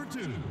line for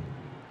 2.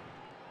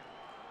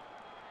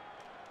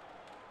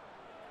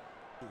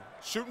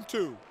 Shooting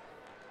 2.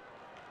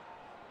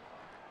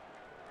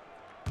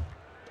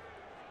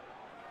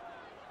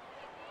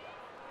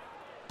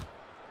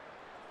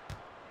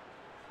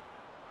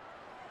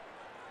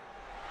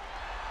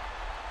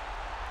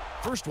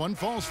 First one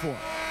falls for him.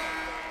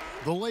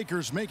 The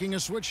Lakers making a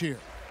switch here.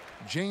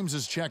 James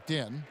is checked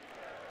in.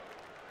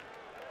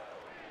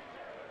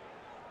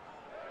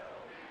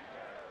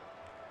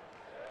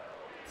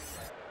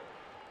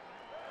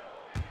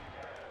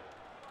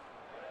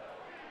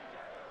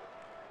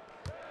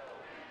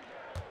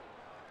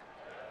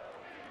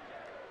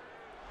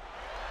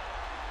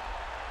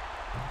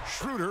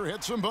 Schroeder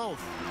hits them both.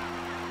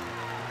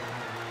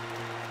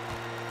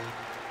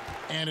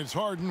 And it's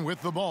Harden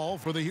with the ball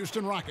for the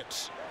Houston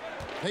Rockets.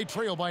 They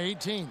trail by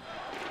 18.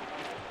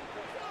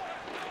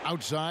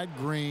 Outside,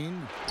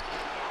 Green.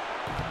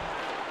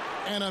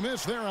 And a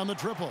miss there on the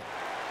triple.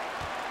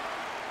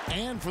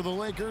 And for the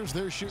Lakers,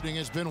 their shooting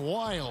has been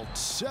wild.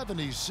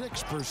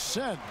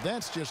 76%.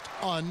 That's just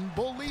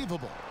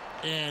unbelievable.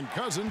 And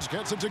Cousins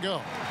gets it to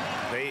go.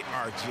 They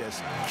are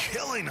just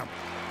killing them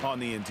on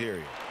the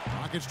interior.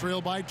 Rockets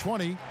trail by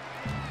 20.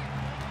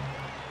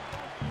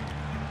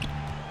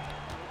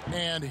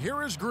 And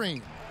here is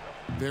Green.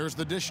 There's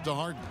the dish to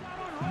Harden.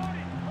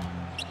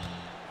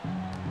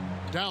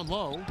 Down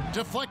low,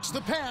 deflects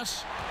the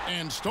pass,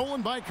 and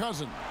stolen by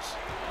Cousins.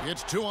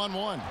 It's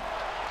 2-on-1.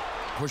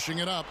 Pushing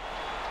it up.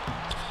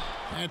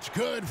 That's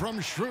good from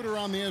Schroeder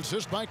on the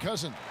assist by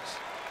Cousins.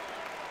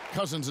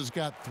 Cousins has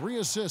got 3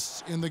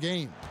 assists in the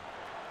game.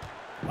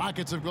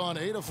 Rockets have gone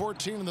 8 of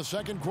 14 in the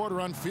second quarter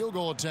on field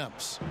goal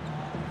attempts.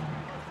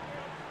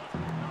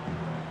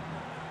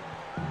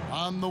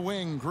 On the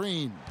wing,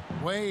 Green.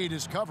 Wade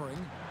is covering,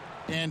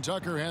 and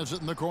Tucker has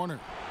it in the corner.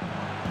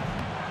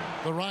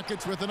 The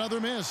Rockets with another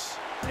miss.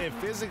 And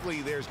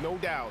physically, there's no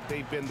doubt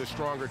they've been the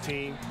stronger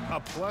team. A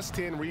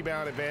 +10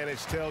 rebound advantage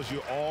tells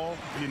you all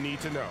you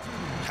need to know.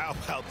 How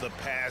about the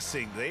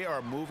passing? They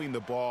are moving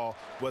the ball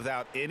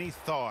without any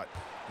thought,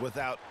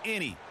 without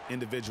any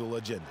individual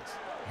agendas.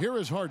 Here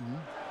is Harden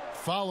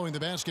following the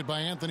basket by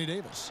Anthony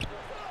Davis.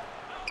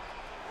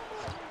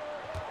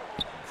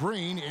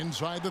 Green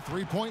inside the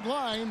three-point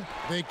line.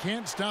 They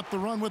can't stop the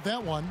run with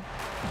that one.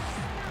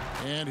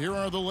 And here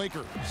are the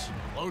Lakers.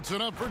 Loads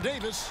it up for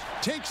Davis.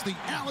 Takes the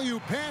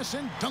alley-oop pass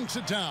and dunks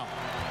it down.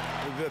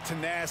 The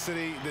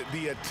tenacity,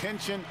 the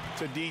attention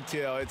to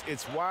detail,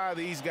 it's why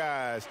these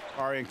guys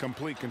are in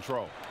complete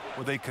control.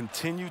 Well, they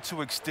continue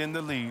to extend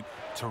the lead.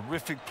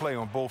 Terrific play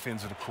on both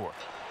ends of the court.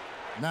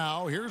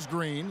 Now here's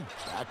Green.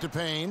 Back to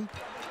Payne.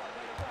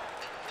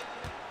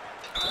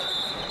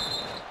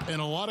 And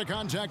a lot of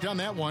contact on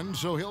that one,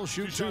 so he'll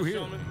shoot 2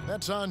 here.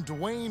 That's on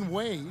Dwayne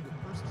Wade.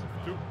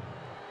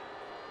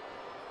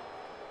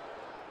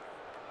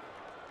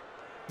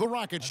 The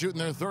Rockets shooting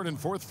their 3rd and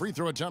 4th free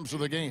throw attempts of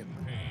the game.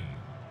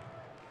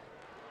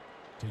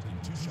 Taking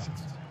 2 shots.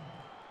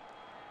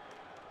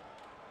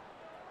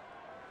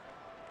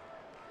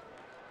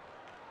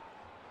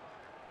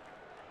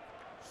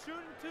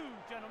 Shooting 2,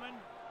 gentlemen.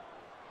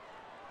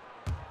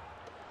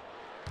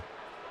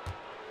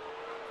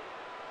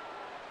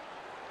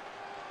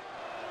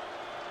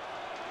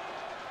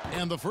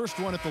 And the first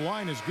one at the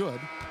line is good.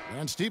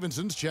 And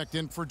Stevenson's checked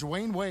in for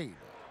Dwayne Wade.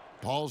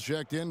 Paul's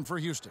checked in for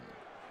Houston.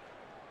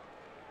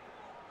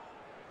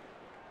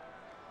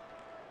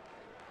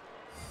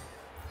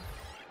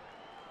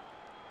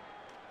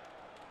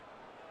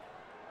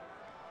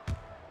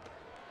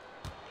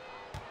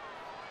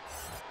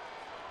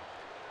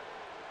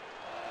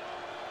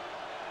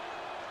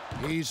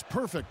 He's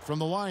perfect from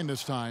the line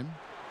this time.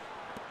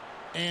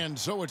 And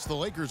so it's the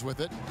Lakers with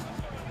it.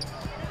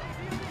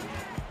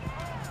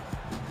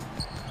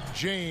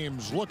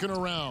 James looking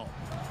around.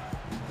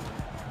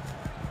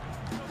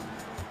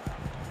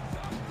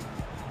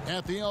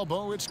 At the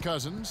elbow, it's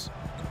Cousins.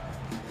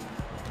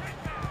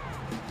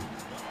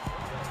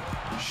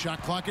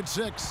 Shot clock at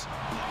 6.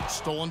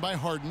 Stolen by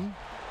Harden.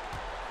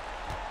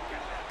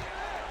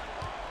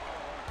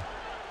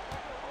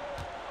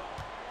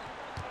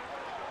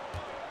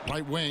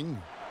 Right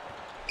wing.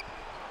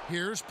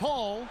 Here's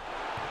Paul.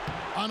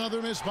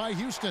 Another miss by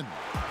Houston.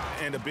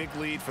 And a big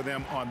lead for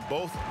them on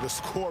both the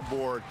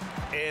scoreboard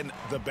and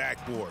the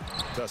backboard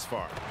thus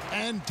far.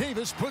 And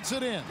Davis puts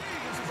it in.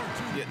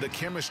 Yeah, the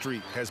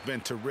chemistry has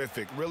been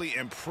terrific. Really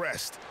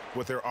impressed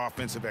with their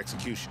offensive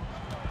execution.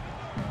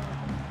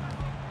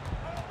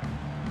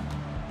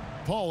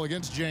 Paul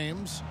against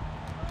James.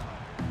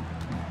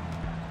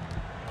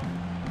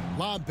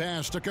 Lob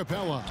pass to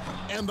Capella.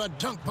 And the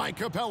dunk by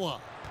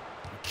Capella.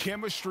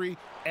 Chemistry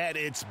at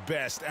its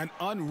best. An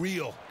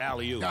unreal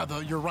alley-oop. Yeah,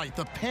 you're right.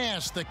 The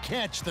pass, the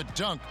catch, the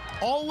dunk.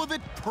 All of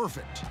it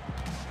perfect.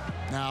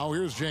 Now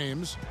here's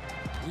James.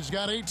 He's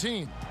got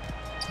 18.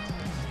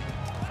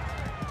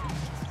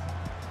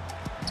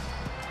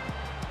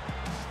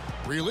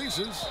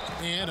 Releases.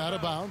 And out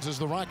of bounds as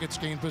the Rockets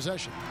gain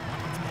possession.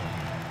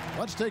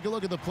 Let's take a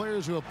look at the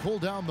players who have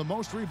pulled down the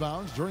most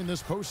rebounds during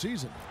this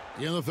postseason.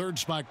 In the third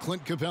spot,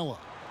 Clint Capella.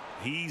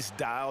 He's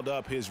dialed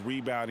up his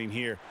rebounding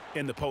here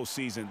in the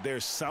postseason.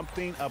 There's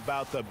something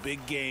about the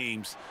big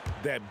games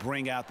that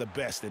bring out the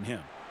best in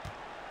him.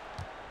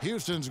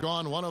 Houston's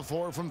gone 1 of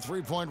 4 from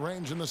three-point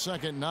range in the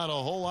second. Not a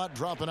whole lot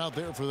dropping out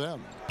there for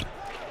them.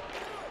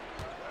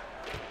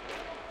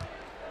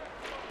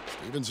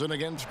 Stevenson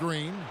against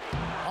Green.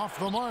 Off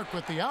the mark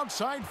with the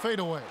outside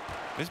fadeaway.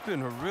 It's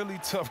been a really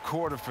tough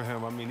quarter for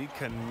him. I mean, he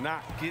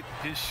cannot get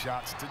his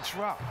shots to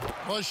drop.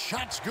 The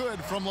shot's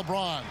good from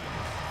LeBron.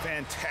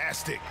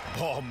 Fantastic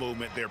ball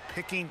movement. They're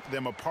picking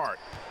them apart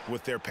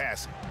with their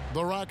passing.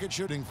 The Rockets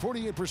shooting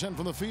 48%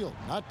 from the field.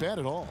 Not bad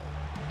at all.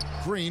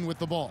 Green with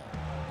the ball.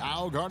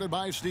 Now guarded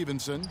by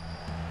Stevenson.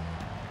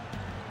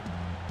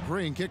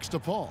 Green kicks to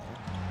Paul.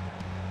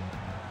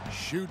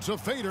 Shoots a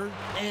fader,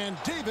 and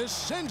Davis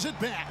sends it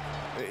back.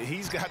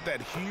 He's got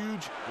that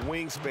huge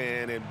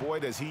wingspan, and boy,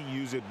 does he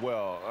use it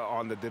well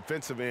on the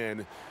defensive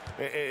end.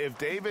 If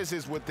Davis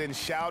is within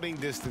shouting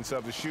distance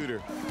of the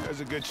shooter,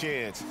 there's a good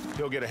chance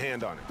he'll get a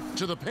hand on it.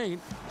 To the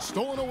paint,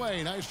 stolen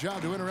away. Nice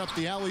job to interrupt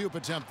the alley-oop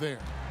attempt there.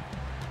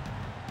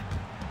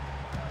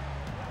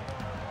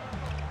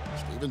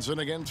 Stevenson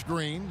against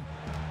Green.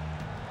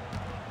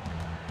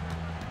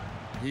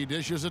 He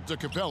dishes it to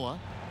Capella.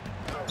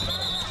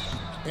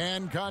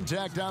 And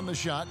contact on the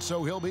shot,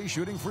 so he'll be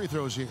shooting free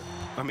throws here.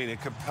 I mean, and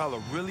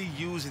Capella really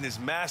using his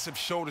massive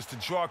shoulders to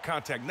draw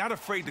contact, not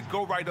afraid to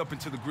go right up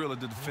into the grill of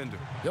the defender.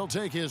 He'll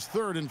take his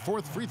third and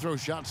fourth free throw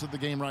shots of the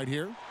game right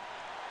here.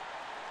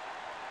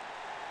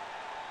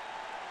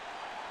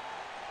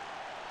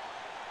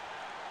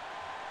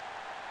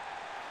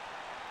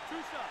 Two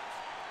shots.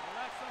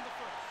 Relax on the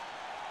first.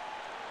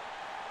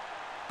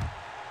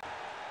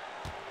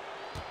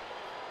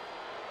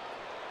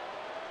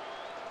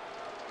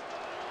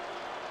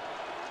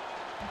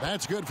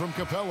 That's good from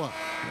Capella.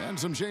 And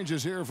some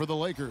changes here for the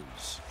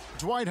Lakers.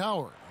 Dwight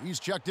Howard, he's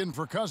checked in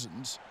for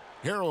Cousins.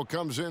 Harrell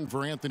comes in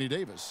for Anthony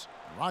Davis.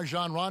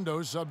 Rajon Rondo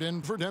subbed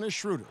in for Dennis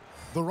Schroeder.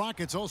 The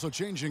Rockets also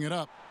changing it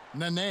up.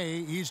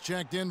 Nene, he's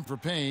checked in for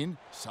Payne.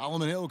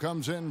 Solomon Hill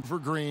comes in for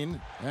Green.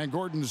 And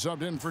Gordon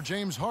subbed in for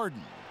James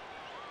Harden.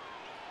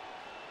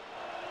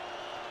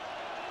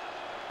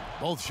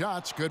 Both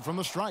shots good from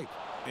the stripe.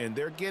 And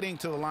they're getting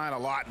to the line a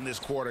lot in this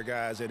quarter,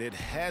 guys, and it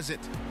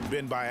hasn't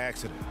been by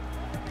accident.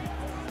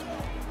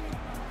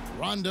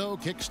 Rondo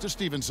kicks to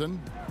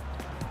Stevenson.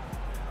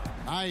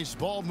 Nice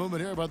ball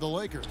movement here by the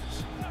Lakers.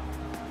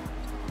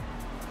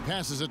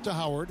 Passes it to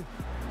Howard.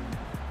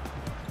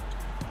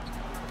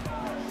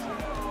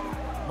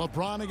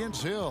 LeBron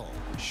against Hill.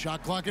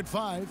 Shot clock at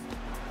 5.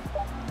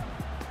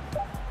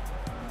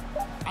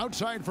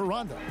 Outside for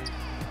Rondo.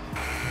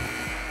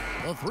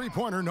 The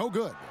three-pointer no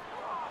good.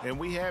 And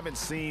we haven't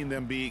seen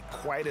them be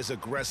quite as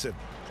aggressive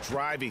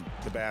driving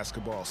the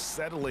basketball,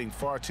 settling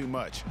far too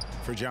much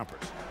for jumpers.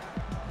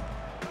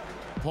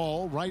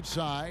 Paul, right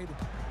side.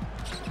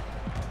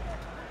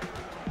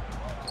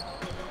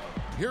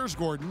 Here's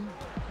Gordon.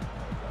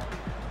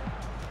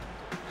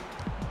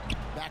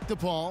 Back to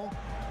Paul.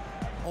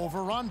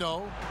 Over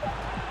Rondo.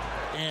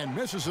 And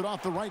misses it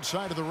off the right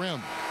side of the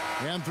rim.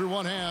 And through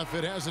one half,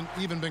 it hasn't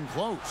even been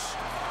close.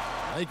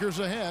 Lakers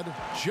ahead,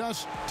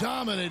 just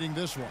dominating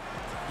this one.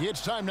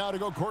 It's time now to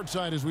go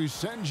courtside as we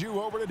send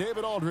you over to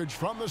David Aldridge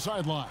from the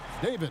sideline.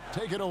 David,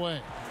 take it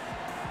away.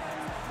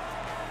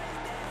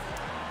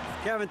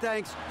 Kevin,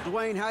 thanks.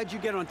 Dwayne, how'd you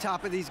get on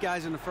top of these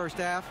guys in the first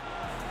half?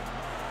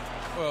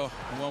 Well,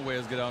 one way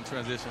is get out in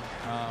transition.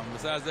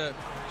 Besides that,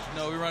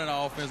 we run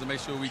our offense to make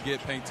sure we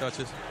get paint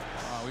touches.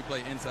 We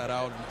play inside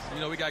out.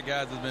 And, we got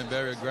guys that's been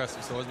very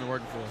aggressive, so it's been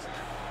working for us.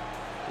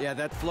 Yeah,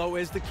 that flow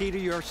is the key to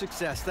your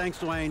success. Thanks,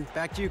 Dwayne.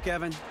 Back to you,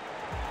 Kevin.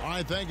 All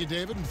right, thank you,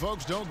 David. And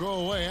folks, don't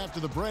go away. After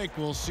the break,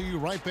 we'll see you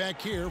right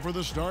back here for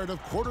the start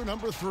of quarter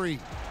number 3.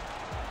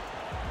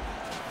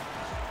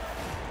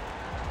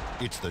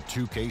 It's the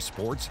 2K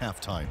Sports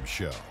Halftime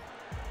Show.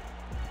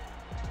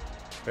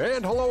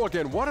 And hello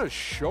again. What a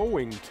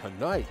showing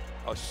tonight.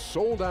 A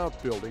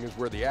sold-out building is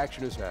where the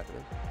action is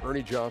happening.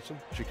 Ernie Johnson,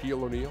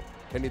 Shaquille O'Neal,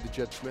 Kenny the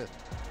Jet Smith.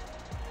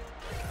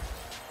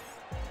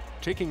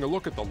 Taking a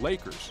look at the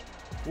Lakers.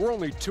 We're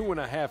only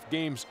 2.5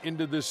 games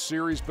into this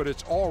series, but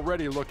it's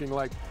already looking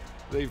like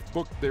they've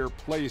booked their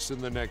place in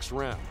the next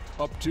round.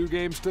 Up 2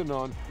 games to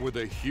none with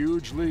a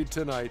huge lead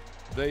tonight.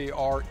 They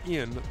are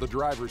in the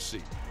driver's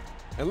seat.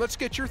 And let's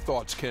get your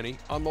thoughts, Kenny,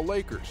 on the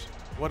Lakers.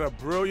 What a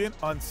brilliant,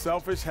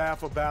 unselfish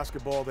half of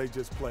basketball they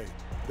just played.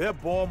 Their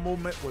ball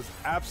movement was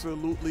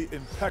absolutely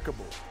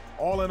impeccable.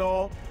 All in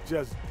all,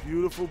 just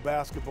beautiful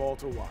basketball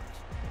to watch.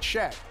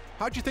 Shaq,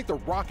 how'd you think the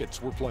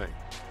Rockets were playing?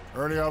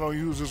 Ernie, I don't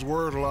use this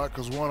word a lot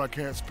because, one, I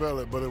can't spell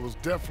it, but it was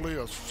definitely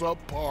a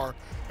subpar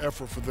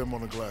effort for them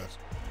on the glass.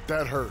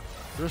 That hurt.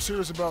 They're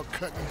serious about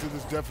cutting into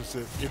this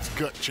deficit. It's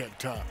gut check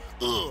time.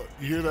 Ugh,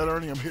 you hear that,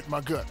 Ernie? I'm hitting my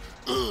gut.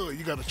 Ugh,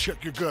 you got to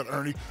check your gut,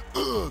 Ernie.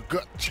 Ugh,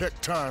 gut check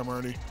time,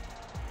 Ernie.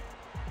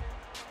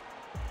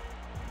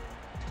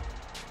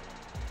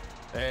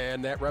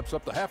 And that wraps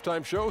up the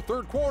halftime show.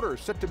 Third quarter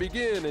set to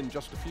begin in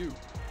just a few.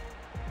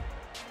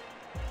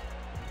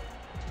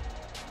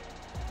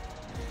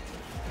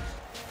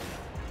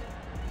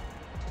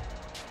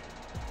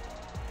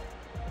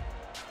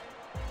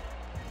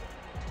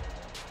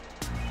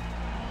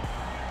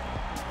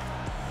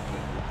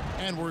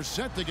 And we're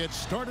set to get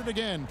started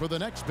again for the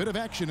next bit of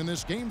action in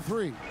this Game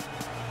 3.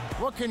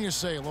 What can you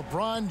say,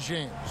 LeBron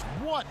James?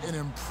 What an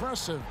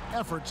impressive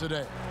effort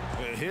today.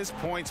 His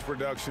points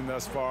production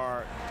thus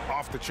far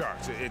off the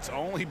charts. It's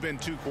only been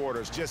 2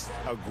 quarters. Just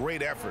a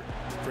great effort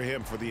for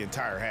him for the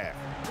entire half.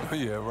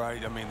 Yeah,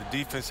 right. I mean, the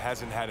defense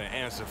hasn't had an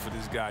answer for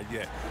this guy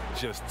yet.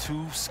 Just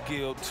too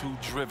skilled, too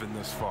driven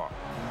thus far.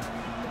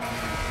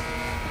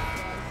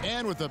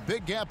 And with a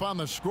big gap on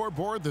the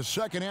scoreboard, the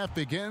second half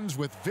begins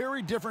with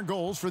very different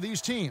goals for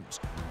these teams.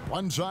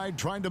 One side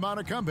trying to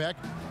mount a comeback,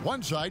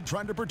 one side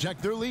trying to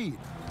protect their lead.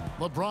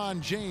 LeBron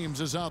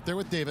James is out there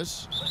with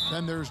Davis.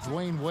 Then there's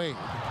Dwayne Wade.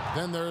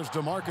 Then there's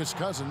DeMarcus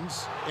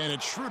Cousins. And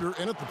it's Schroeder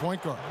in at the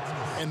point guard.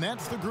 And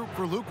that's the group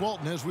for Luke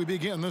Walton as we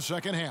begin the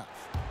second half.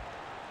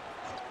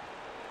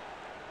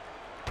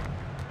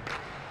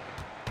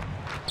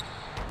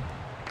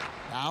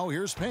 Now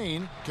here's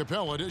Payne.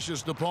 Capella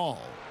dishes to Paul.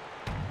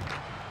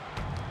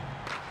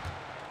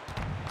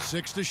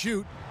 6 to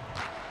shoot.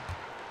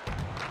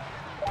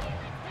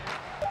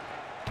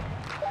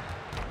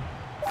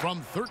 From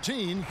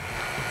 13,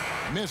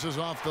 misses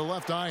off the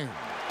left iron.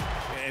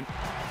 And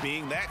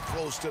being that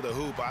close to the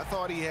hoop, I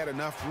thought he had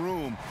enough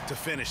room to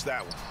finish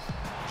that one.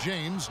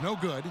 James, no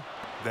good.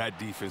 That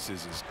defense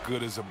is as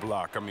good as a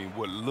block. I mean,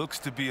 what looks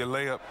to be a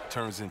layup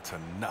turns into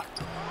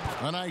nothing.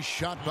 A nice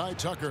shot by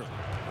Tucker.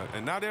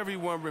 And not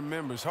everyone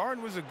remembers,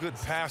 Harden was a good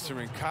passer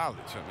in college.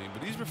 I mean,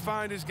 but he's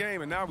refined his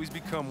game, and now he's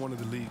become one of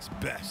the league's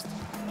best.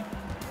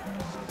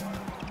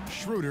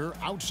 Schroeder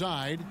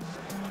outside.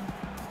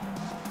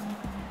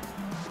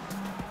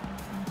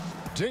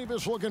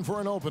 Davis looking for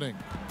an opening.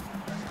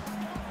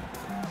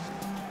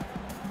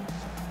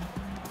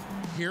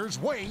 Here's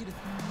Wade.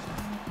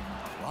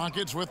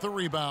 Rockets with the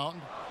rebound.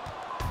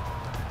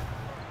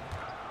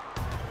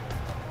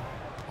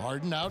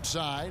 Harden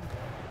outside.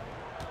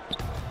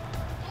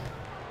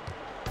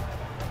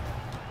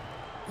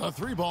 The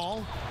 3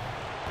 ball.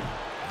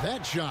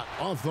 That shot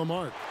off the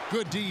mark.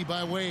 Good D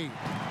by Wade.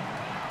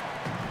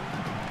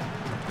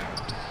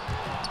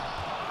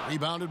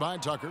 Rebounded by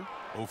Tucker.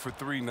 0 for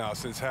 3 now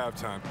since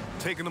halftime.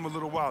 Taking them a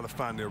little while to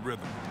find their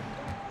rhythm.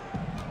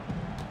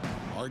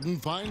 Harden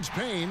finds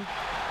Payne.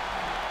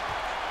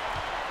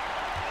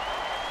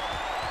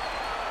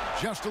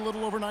 Just a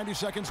little over 90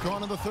 seconds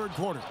gone in the third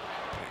quarter.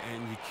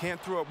 And you can't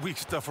throw up weak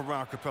stuff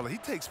around Capella. He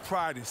takes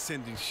pride in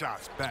sending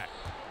shots back.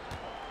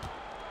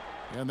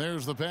 And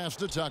there's the pass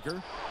to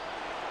Tucker.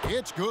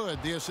 It's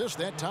good. The assist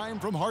that time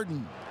from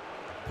Harden.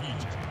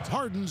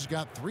 Harden's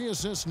got 3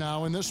 assists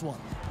now in this one.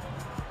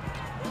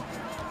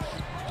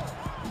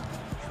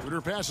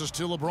 Schroeder passes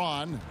to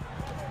LeBron.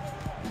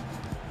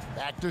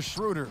 Back to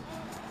Schroeder.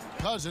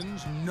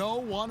 Cousins, no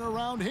one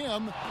around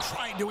him.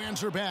 Tried to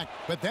answer back,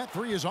 but that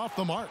 3 is off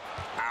the mark.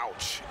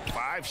 Ouch.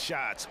 5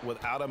 shots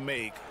without a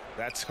make.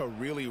 That's a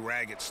really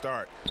ragged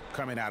start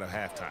coming out of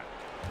halftime.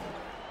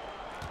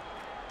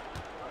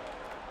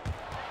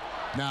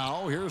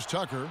 Now, here's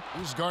Tucker.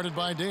 He's guarded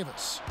by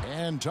Davis.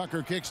 And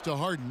Tucker kicks to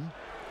Harden.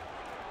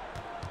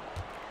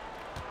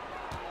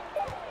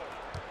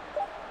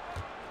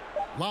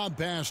 Lob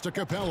pass to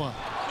Capella.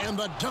 And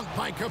the dunk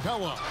by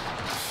Capella.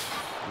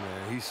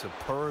 Man, he's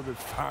superb at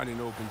finding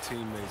open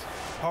teammates.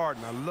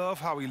 Harden, I love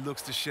how he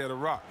looks to shed a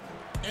rock.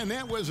 And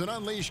that was an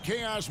unleashed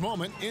chaos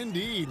moment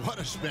indeed. What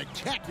a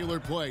spectacular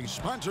play.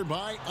 Sponsored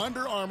by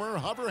Under Armour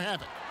Hover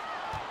Havoc.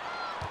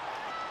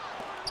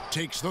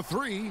 Takes the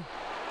 3.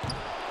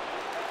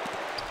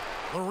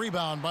 The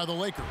rebound by the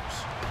Lakers.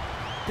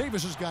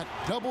 Davis has got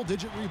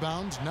double-digit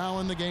rebounds now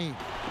in the game.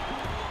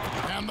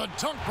 And the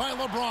dunk by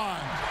LeBron.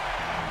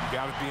 You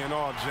got to be in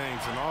awe,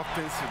 James, an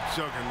offensive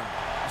juggernaut.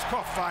 He's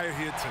caught fire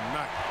here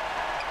tonight.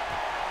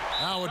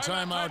 Now a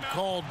timeout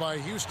called by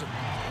Houston.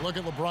 Look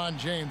at LeBron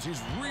James.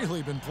 He's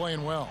really been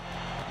playing well.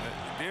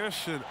 There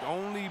should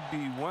only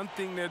be one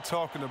thing they're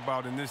talking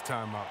about in this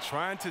timeout,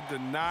 trying to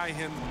deny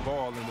him the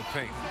ball in the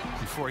paint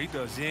before he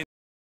does anything.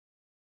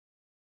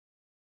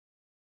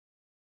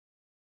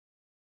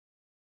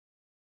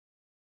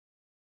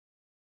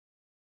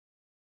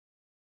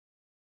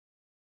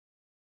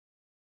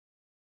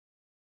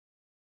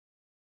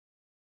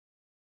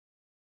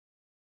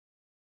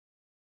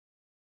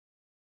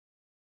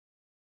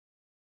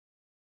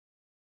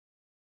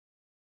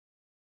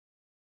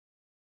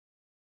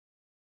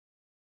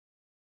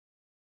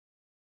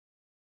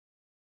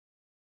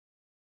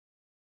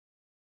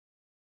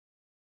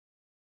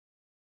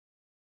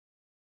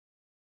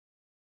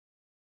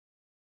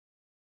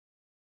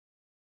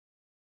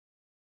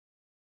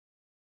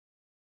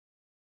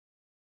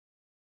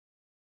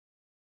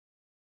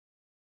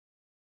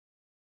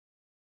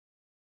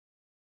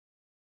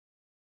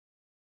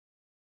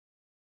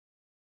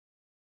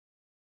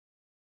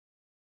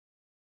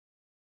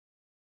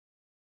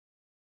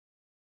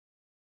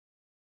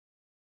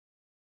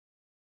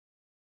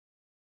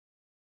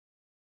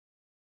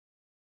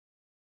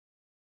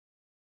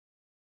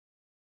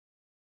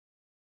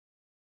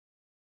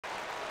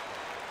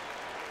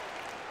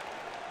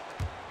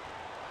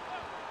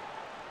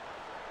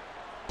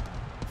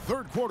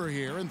 Third quarter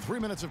here, and 3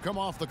 minutes have come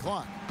off the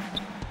clock.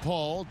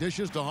 Paul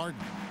dishes to Harden.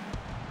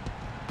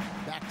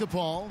 Back to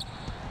Paul.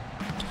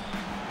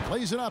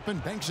 Plays it up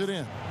and banks it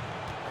in.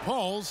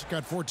 Paul's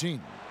got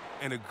 14.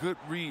 And a good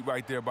read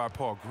right there by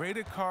Paul. Great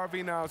at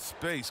carving out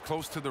space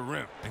close to the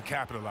rim and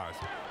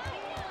capitalizing.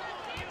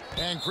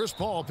 And Chris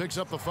Paul picks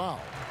up the foul.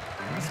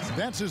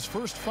 That's his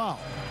first foul.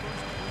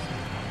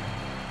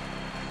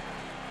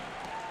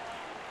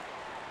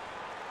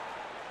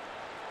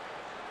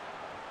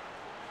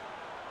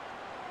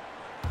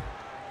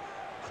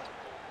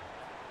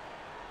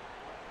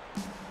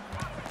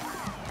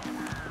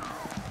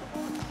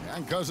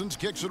 And Cousins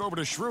kicks it over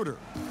to Schroeder.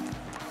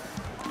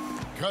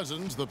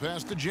 Cousins, the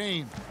pass to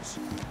James.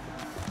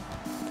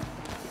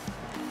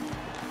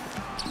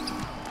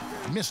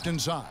 Missed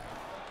inside.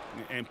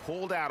 And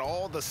pulled out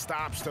all the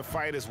stops to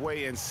fight his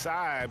way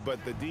inside,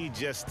 but the D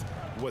just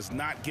was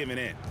not giving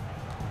in.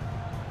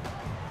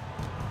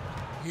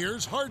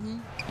 Here's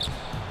Harden.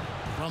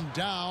 From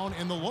down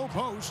in the low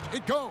post,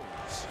 it goes.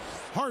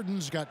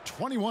 Harden's got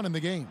 21 in the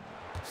game.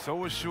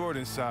 So assured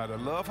inside. I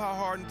love how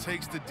Harden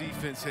takes the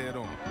defense head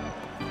on.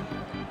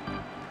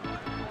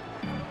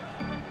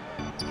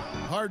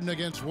 Harden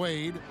against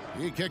Wade.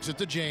 He kicks it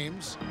to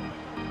James.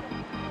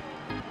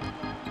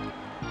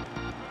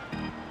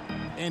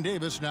 And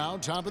Davis now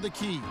top of the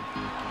key.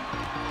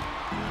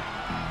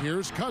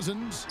 Here's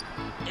Cousins.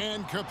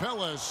 And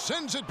Capella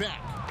sends it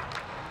back.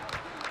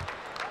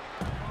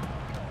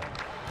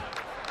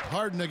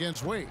 Harden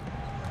against Wade.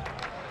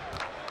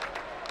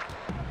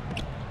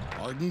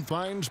 Harden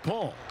finds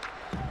Paul.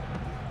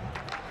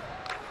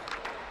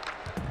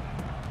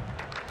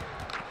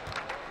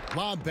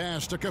 Lob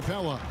pass to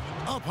Capella.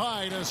 Up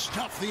high to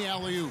stuff the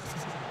alley-oop.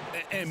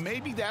 And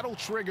maybe that'll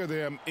trigger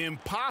them.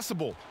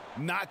 Impossible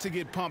not to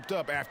get pumped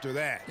up after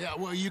that. Yeah,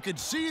 well, you could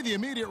see the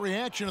immediate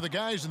reaction of the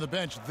guys on the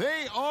bench.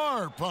 They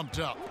are pumped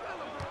up.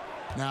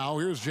 Now,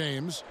 here's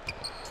James.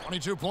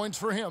 22 points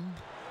for him.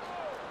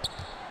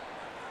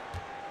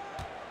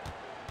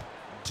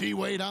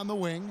 T-Wade on the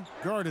wing,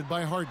 guarded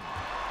by Harden.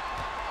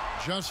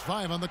 Just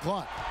 5 on the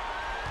clock.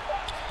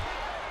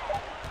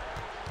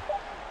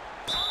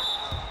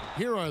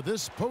 Here are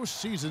this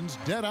postseason's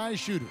dead-eye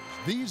shooters.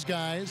 These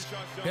guys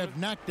have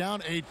knocked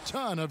down a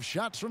ton of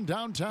shots from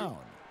downtown.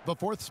 The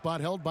fourth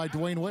spot held by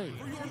Dwayne Wade.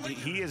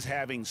 He is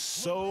having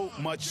so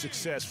much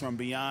success from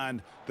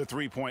beyond the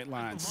three-point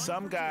line.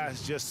 Some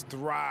guys just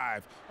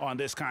thrive on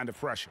this kind of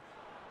pressure.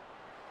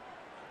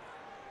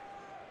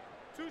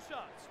 2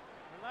 shots.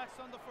 Relax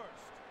on the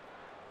first.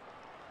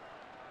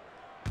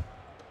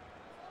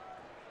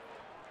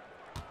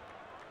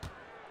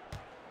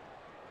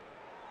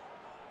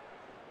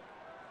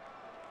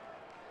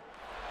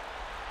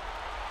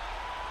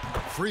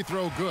 Free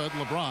throw good,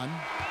 LeBron.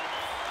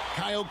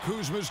 Kyle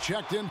Kuzma's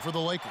checked in for the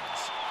Lakers.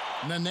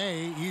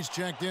 Nene, he's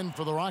checked in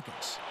for the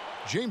Rockets.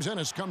 James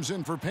Ennis comes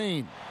in for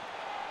Payne.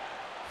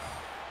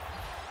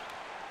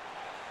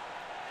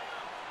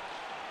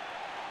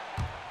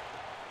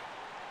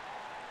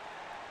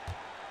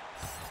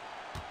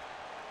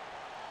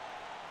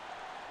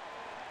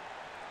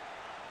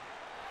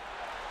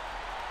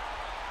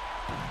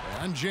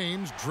 And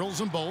James drills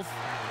them both.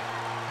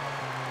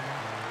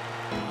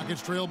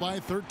 Rockets trail by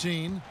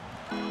 13.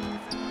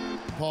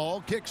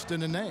 Paul kicks to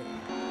Nene.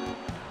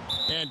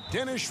 And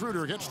Dennis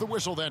Schroeder gets the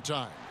whistle that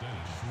time.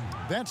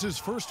 That's his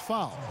first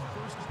foul.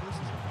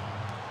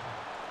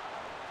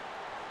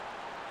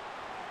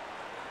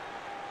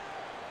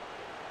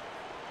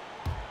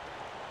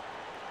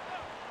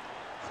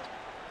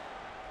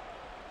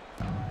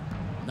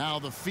 Now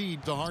the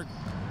feed to Harden.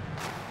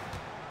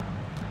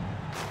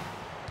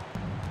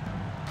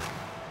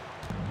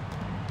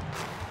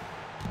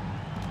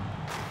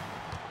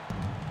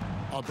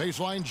 A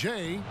baseline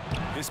J.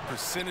 His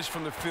percentage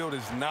from the field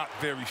is not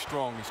very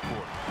strong this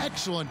quarter.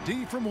 Excellent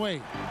D from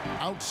Wade.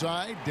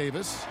 Outside,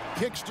 Davis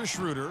kicks to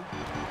Schroeder.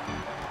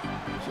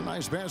 Some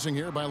nice passing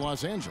here by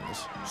Los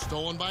Angeles.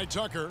 Stolen by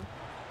Tucker.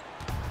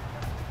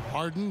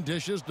 Harden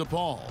dishes to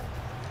Paul.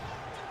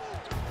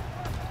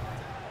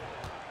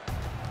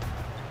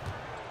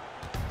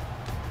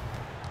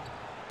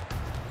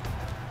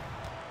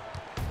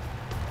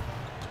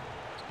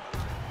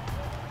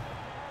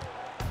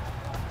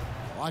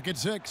 Clock at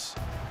 6.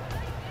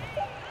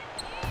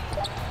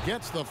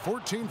 Gets the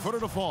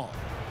 14-footer to fall.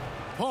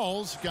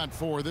 Paul's got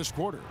 4 this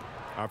quarter.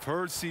 I've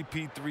heard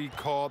CP3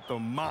 called the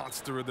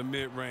monster of the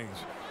mid-range.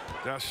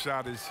 That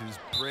shot is his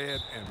bread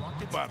and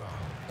butter.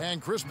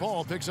 And Chris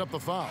Paul picks up the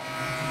foul.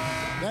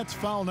 That's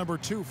foul number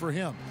 2 for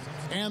him.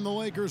 And the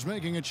Lakers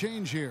making a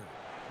change here.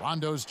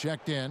 Rondo's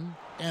checked in.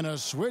 And a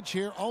switch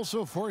here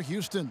also for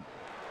Houston.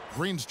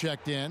 Green's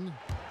checked in.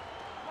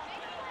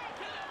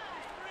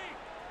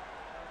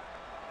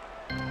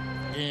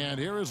 And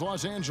here is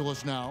Los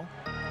Angeles now.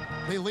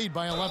 They lead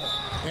by 11.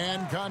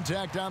 And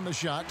contact on the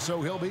shot,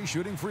 so he'll be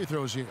shooting free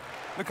throws here.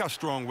 Look how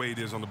strong Wade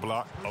is on the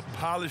block. A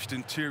polished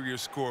interior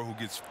scorer who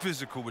gets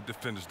physical with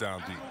defenders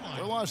down deep.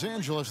 For Los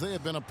Angeles, they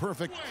have been a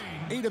perfect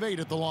 8 of 8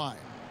 at the line.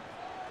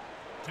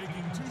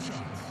 Taking 2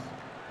 shots.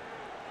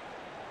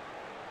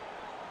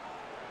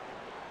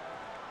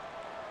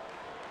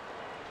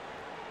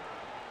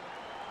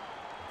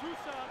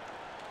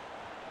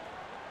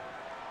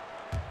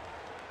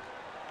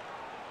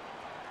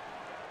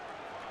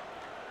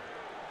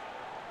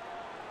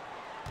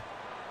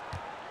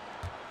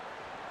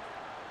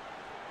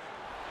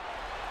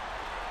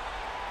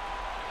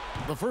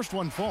 The first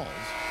one falls.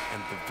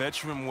 And the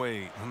veteran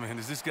Wade, man,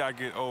 does this guy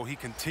get old? He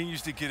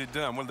continues to get it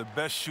done. One of the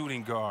best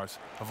shooting guards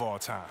of all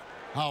time.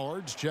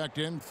 Howard's checked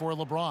in for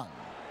LeBron.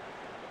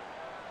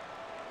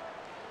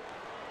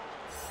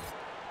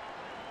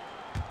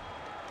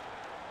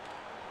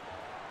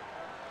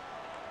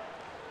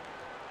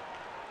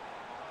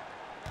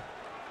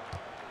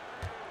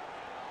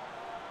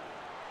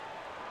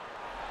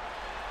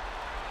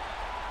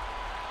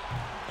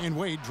 And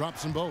Wade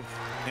drops them both.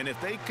 And if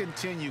they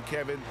continue,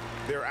 Kevin,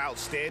 their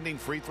outstanding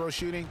free throw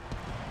shooting,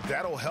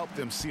 that'll help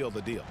them seal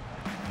the deal.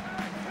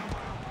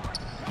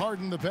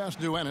 Harden the pass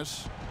to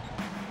Ennis.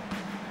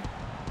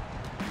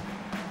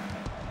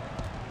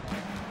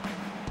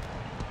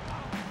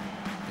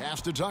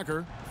 Pass to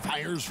Tucker.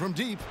 Fires from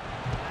deep.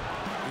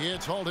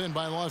 It's hauled in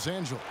by Los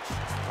Angeles.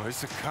 Oh,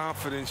 it's a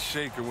confidence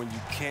shaker when you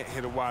can't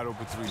hit a wide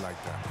open 3 like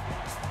that.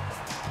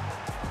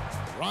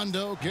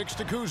 Rondo kicks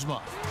to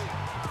Kuzma.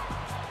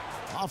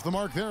 Off the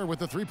mark there with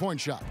the 3-point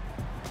shot.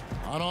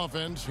 On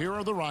offense, here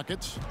are the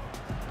Rockets.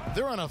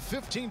 They're on a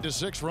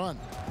 15-6 run.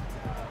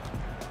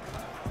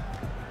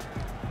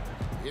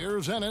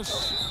 Here's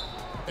Ennis.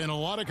 And a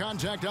lot of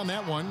contact on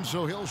that one,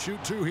 so he'll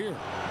shoot 2 here.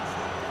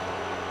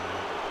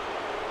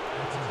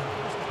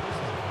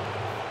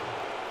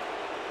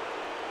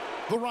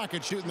 The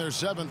Rockets shooting their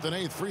 7th and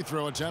 8th free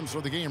throw attempts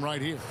for the game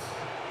right here.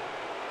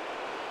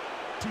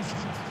 2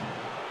 shots.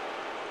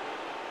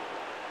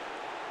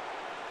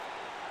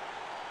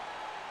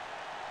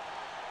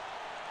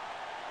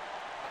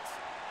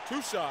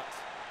 Two shots.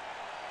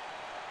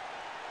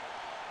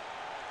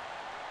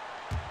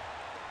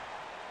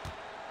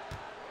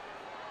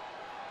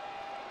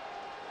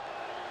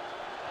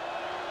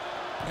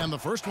 And the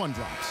first one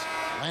drops.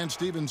 Lance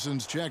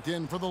Stephenson's checked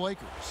in for the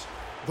Lakers.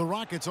 The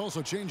Rockets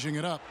also changing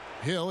it up.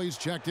 Hill, he's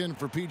checked in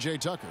for P.J.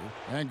 Tucker.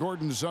 And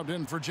Gordon subbed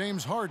in for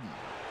James Harden.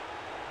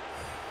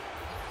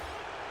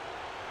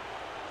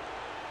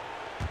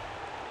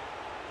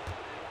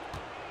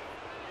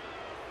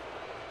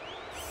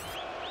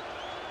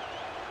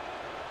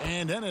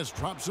 And Ennis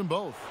drops them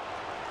both.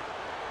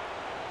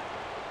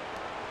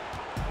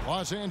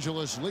 Los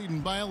Angeles leading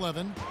by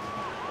 11.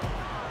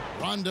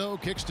 Rondo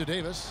kicks to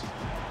Davis.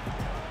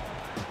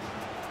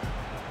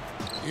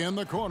 In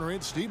the corner,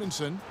 it's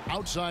Stevenson.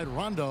 Outside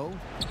Rondo.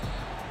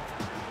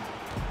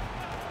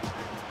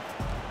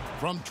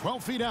 From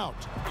 12 feet out,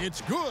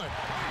 it's good.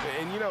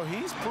 And, you know,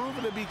 he's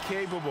proven to be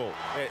capable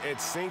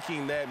at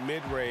sinking that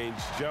mid-range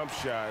jump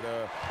shot.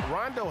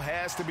 Rondo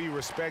has to be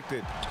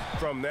respected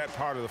from that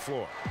part of the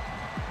floor.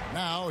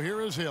 Now,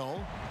 here is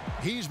Hill.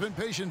 He's been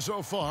patient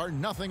so far.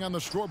 Nothing on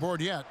the scoreboard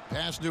yet.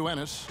 Pass to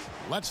Ennis.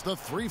 Lets the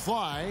 3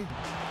 fly.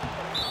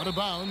 Out of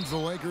bounds, the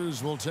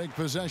Lakers will take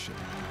possession.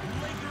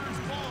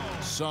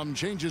 Some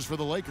changes for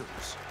the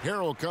Lakers.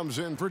 Harrell comes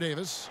in for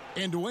Davis.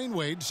 And Dwayne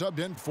Wade subbed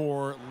in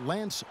for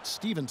Lance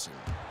Stevenson.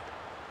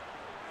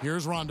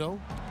 Here's Rondo.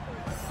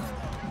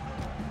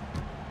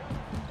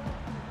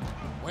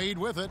 Wade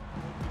with it.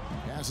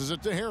 Passes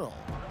it to Harrell.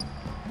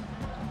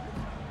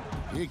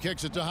 He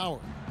kicks it to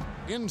Howard.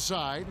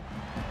 Inside.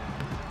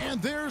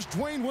 And there's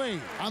Dwayne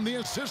Wade on the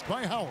assist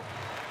by Howard.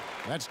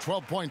 That's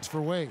 12 points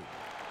for Wade.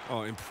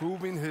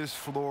 Improving his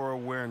floor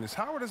awareness.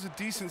 Howard has a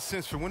decent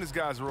sense for when his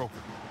guys are open.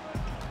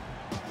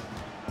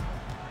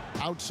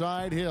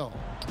 Outside Hill.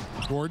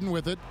 Gordon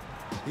with it.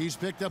 He's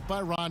picked up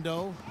by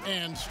Rondo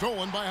and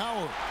stolen by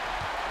Howard.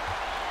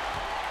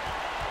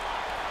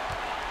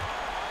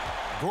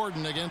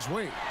 Gordon against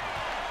Wade.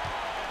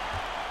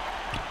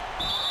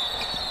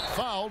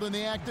 Fouled in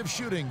the act of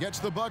shooting. Gets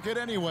the bucket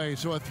anyway,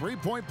 so a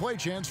three-point play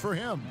chance for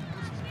him.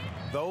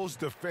 Those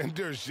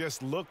defenders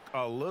just look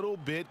a little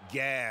bit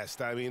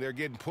gassed. I mean, they're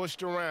getting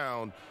pushed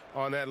around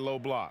on that low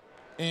block.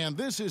 And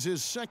this is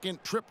his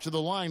second trip to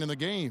the line in the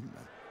game.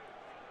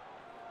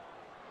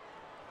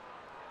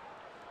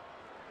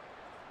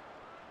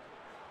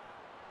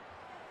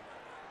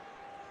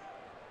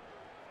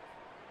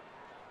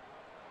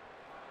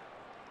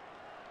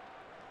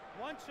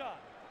 One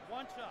shot.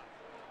 One shot.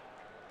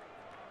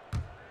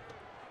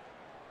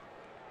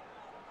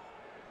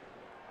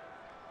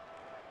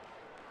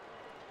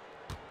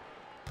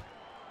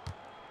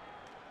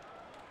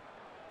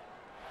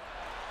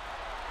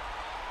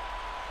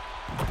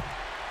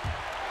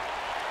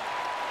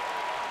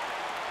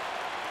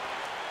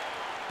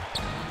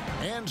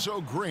 And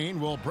so Green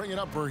will bring it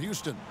up for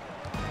Houston.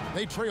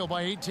 They trail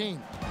by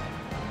 18.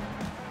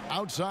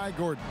 Outside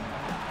Gordon.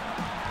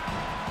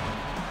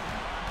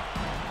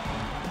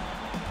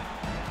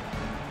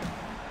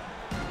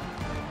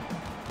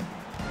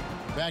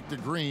 Back to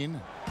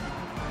Green.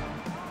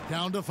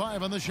 Down to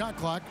 5 on the shot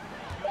clock.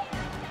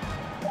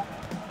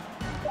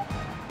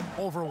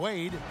 Over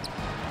Wade.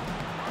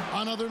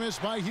 Another miss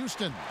by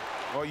Houston.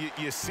 Well,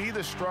 you see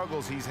the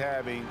struggles he's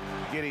having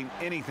getting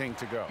anything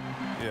to go.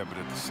 Yeah, but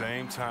at the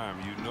same time,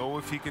 you know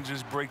if he can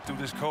just break through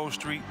this cold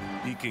streak,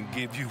 he can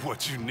give you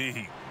what you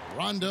need.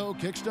 Rondo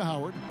kicks to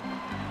Howard.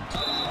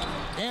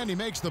 And he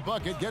makes the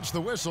bucket, gets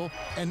the whistle,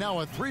 and now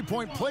a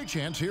three-point play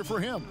chance here for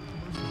him.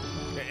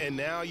 And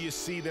now you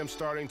see them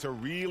starting to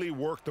really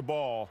work the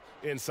ball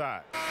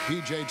inside.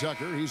 P.J.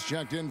 Tucker, he's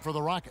checked in for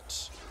the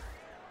Rockets.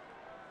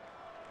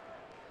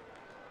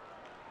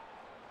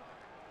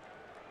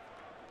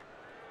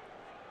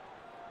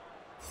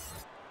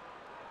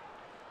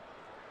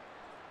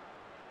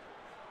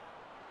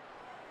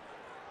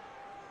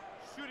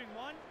 Shooting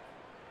one.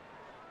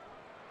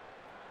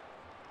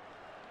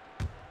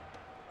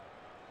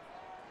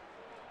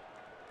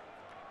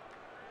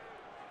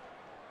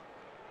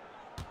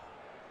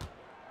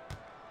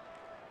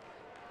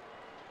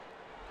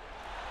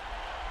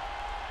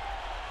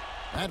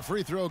 That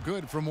free throw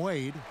good from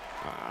Wade.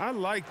 I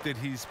like that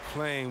he's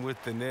playing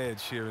with an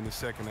edge here in the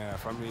second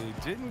half. I mean, he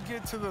didn't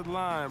get to the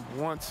line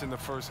once in the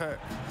first half.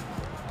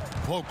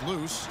 Poke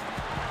loose.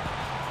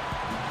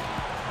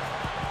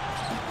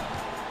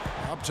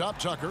 Up top,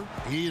 Tucker.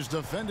 He's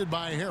defended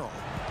by Harrell.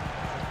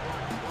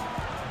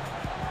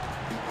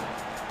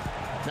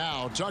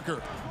 Now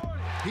Tucker.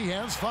 He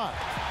has 5.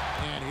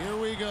 And here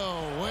we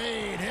go.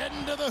 Wade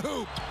heading to the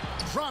hoop.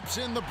 Drops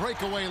in the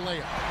breakaway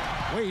layup.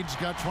 Wade's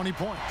got 20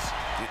 points.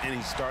 And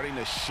he's starting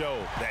to show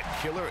that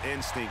killer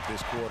instinct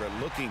this quarter,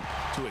 looking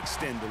to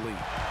extend the lead.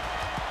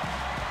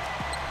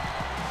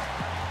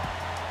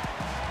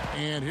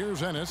 And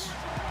here's Ennis.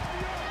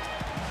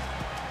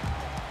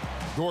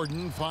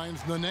 Gordon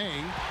finds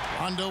Nene.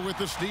 Rondo with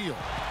the steal.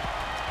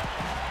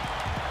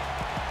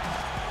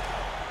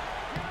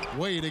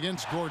 Wade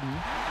against Gordon.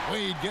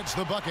 Wade gets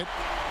the bucket.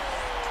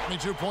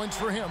 22 points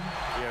for him.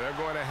 Yeah, they're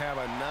going to have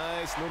a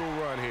nice little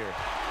run here.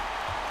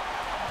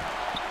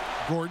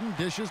 Gordon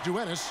dishes to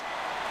Ennis.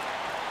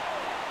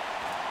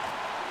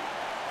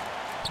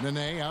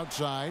 Nene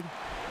outside.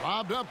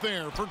 Lobbed up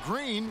there for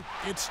Green.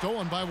 It's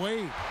stolen by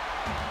Wade.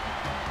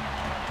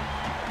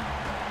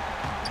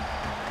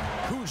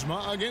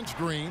 Kuzma against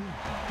Green.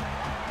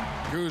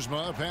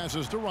 Kuzma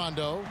passes to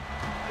Rondo.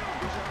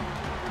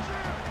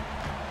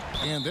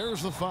 And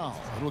there's the foul.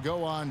 It'll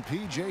go on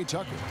P.J.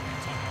 Tucker.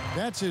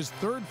 That's his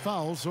 3rd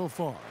foul so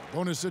far.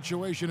 Bonus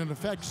situation in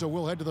effect, so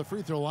we'll head to the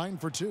free throw line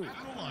for 2.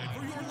 At the line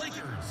for your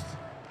Lakers,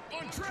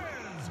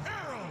 Montrezl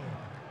Harrell.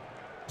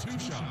 2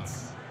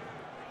 shots.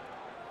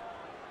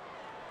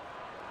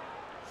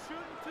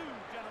 Shooting 2,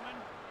 gentlemen.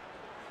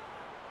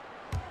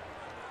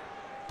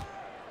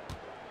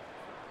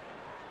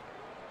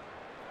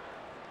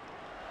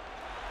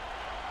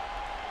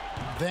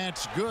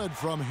 That's good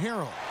from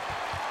Harrell.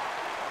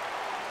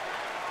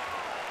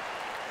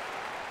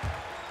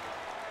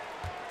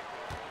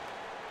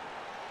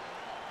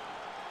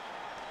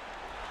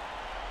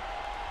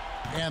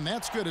 And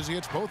that's good as he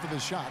hits both of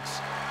his shots.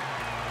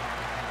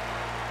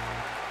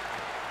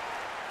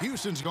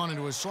 Houston's gone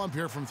into a slump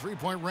here from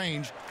three-point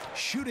range,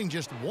 shooting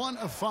just 1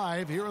 of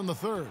 5 here in the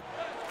 3rd.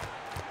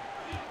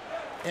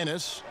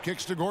 Ennis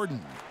kicks to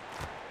Gordon.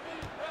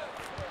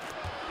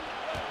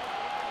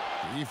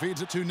 He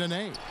feeds it to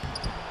Nene.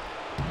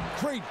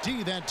 Great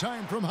D that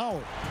time from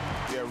Howard.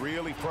 Yeah,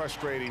 really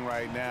frustrating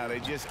right now. They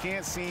just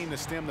can't seem to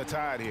stem the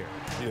tide here.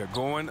 Yeah,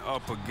 going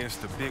up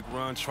against a big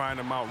run, trying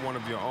to mount one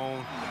of your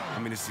own, I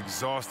mean, it's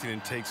exhausting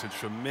and takes a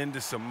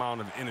tremendous amount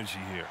of energy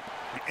here.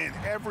 And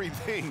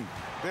everything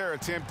they're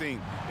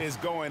attempting is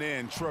going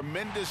in.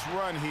 Tremendous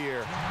run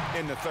here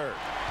in the 3rd.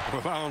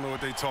 Well, I don't know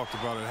what they talked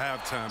about at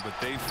halftime, but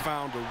they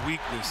found a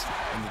weakness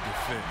in the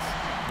defense.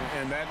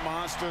 And that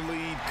monster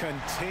lead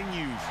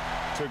continues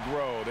to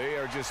grow. They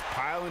are just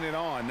piling it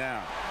on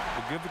now.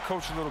 But give the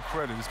coach a little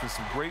credit. It's been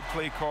some great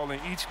play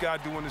calling. Each guy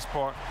doing his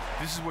part.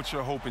 This is what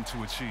you're hoping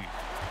to achieve.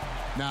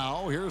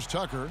 Now, here's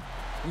Tucker.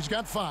 He's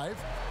got 5.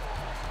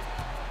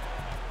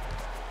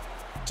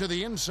 To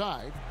the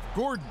inside.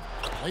 Gordon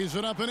lays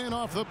it up and in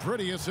off the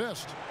pretty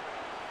assist.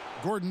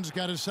 Gordon's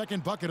got his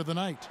second bucket of the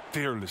night.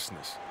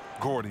 Fearlessness.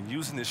 Gordon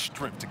using his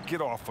strength to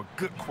get off a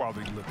good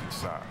quality looking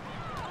side.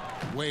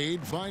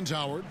 Wade finds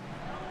Howard.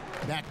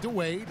 Back to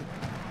Wade.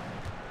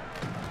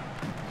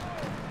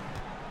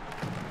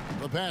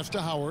 The pass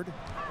to Howard.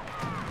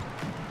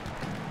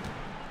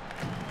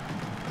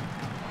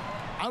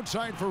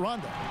 Outside for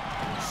Rondo.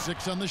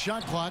 6 on the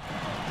shot clock.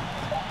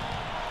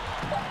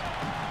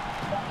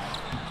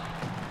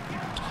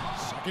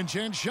 Second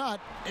chance shot.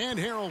 And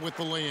Harrell with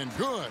the lay-in.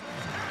 Good.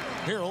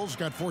 Harrell's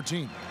got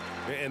 14.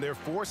 And they're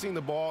forcing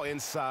the ball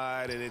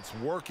inside, and it's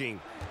working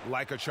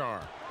like a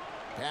charm.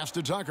 Pass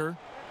to Tucker.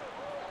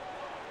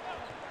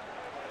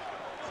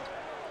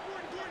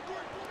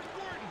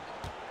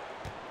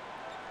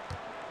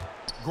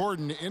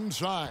 Gordon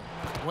inside.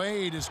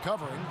 Wade is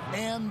covering,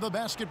 and the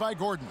basket by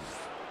Gordon.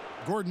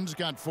 Gordon's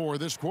got 4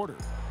 this quarter.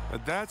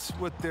 That's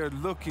what they're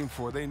looking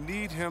for. They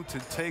need him to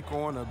take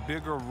on a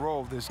bigger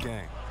role this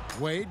game.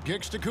 Wade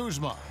kicks to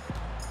Kuzma.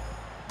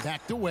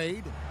 Back to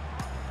Wade.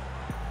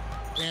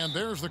 And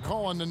there's the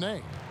call on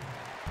Nene.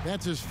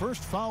 That's his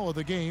first foul of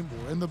the game,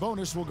 and the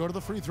bonus will go to the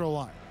free throw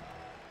line.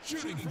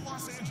 Shooting for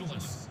Los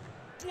Angeles,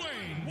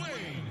 Dwayne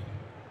Wade.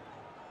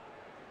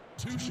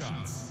 2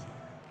 shots.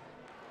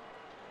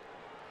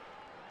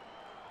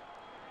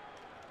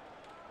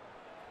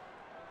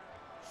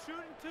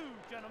 Shooting 2,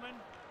 gentlemen.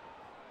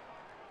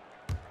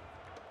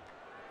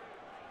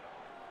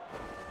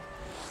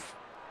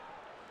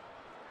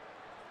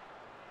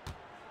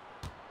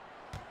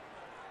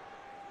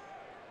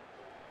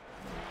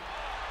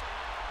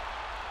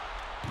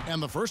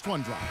 And the first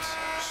one drops.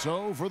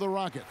 So for the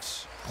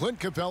Rockets, Clint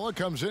Capella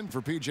comes in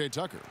for P.J.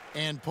 Tucker,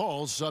 and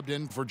Paul subbed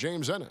in for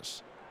James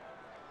Ennis.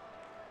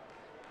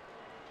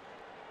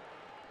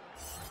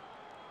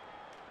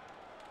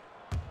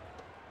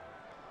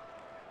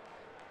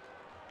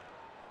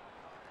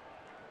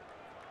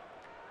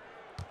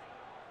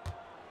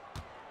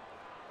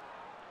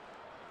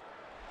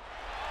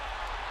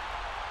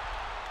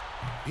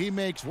 He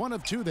makes 1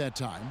 of 2 that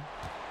time.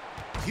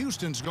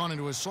 Houston's gone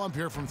into a slump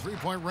here from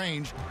three-point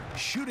range,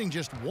 shooting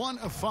just 1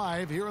 of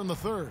 5 here in the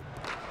third.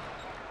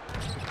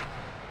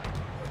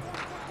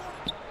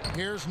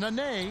 Here's Nene,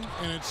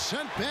 and it's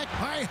sent back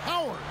by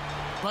Howard,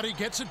 but he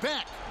gets it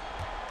back.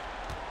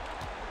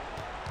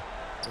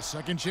 The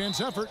second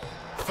chance effort,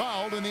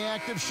 fouled in the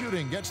act of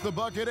shooting, gets the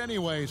bucket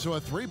anyway, so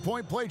a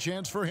 3-point play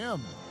chance for him.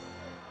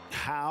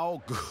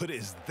 How good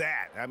is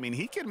that? I mean,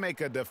 he can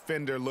make a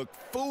defender look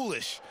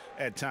foolish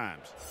at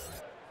times.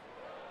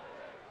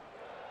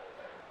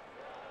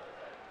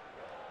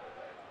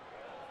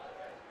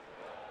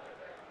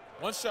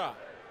 One shot.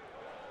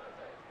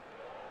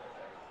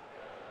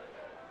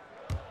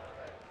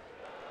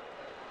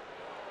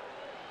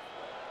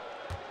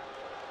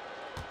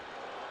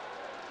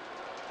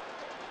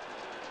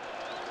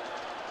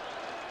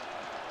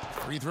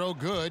 Free throw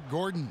good,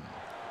 Gordon.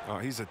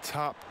 He's a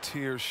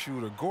top-tier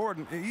shooter.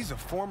 Gordon, he's a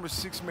former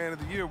 6th Man of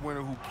the Year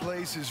winner who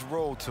plays his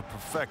role to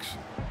perfection.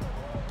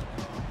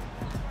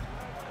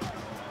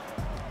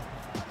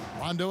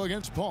 Rondo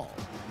against Paul.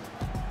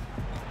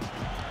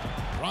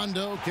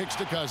 Rondo kicks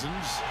to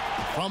Cousins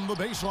from the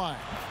baseline.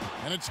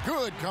 And it's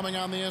good, coming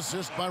on the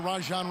assist by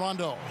Rajon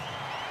Rondo.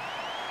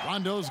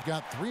 Rondo's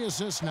got 3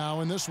 assists now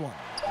in this one.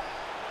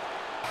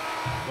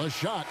 The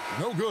shot,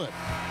 no good.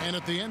 And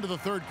at the end of the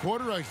third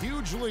quarter, a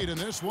huge lead in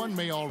this one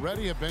may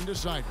already have been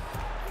decided.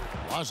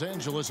 Los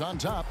Angeles on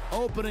top,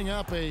 opening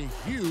up a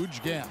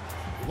huge gap.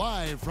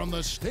 Live from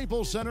the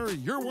Staples Center,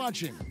 you're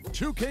watching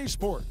 2K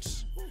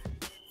Sports.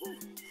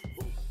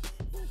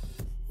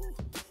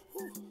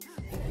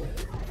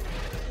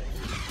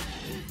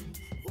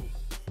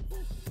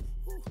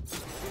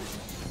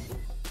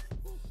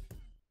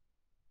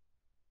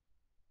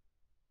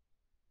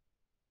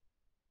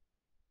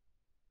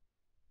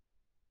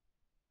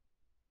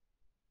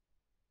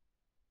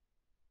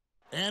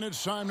 And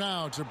it's time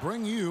now to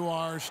bring you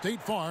our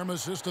State Farm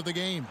assist of the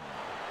game.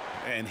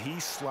 And he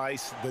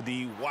sliced the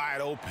D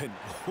wide open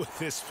with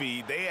this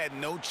feed. They had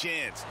no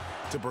chance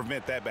to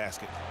prevent that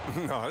basket.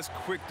 No, it's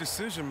quick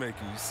decision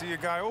making. You see a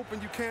guy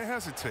open, you can't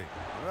hesitate.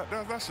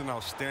 That's an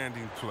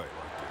outstanding play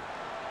right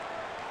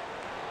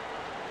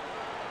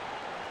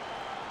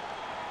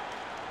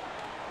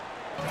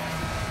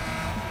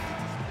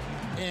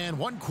there. And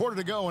 1 quarter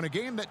to go in a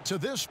game that to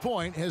this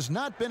point has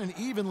not been an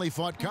evenly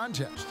fought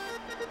contest.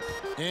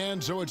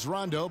 And so it's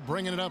Rondo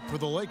bringing it up for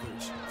the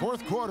Lakers.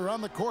 4th quarter on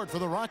the court for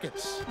the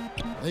Rockets.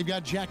 They've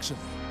got Jackson.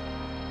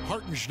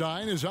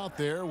 Hartenstein is out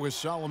there with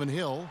Solomon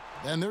Hill.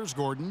 Then there's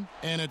Gordon.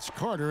 And it's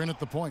Carter in at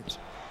the point.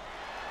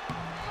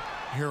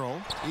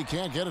 Harrell, he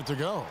can't get it to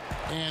go.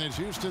 And it's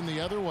Houston the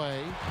other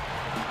way.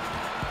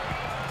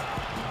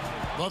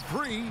 The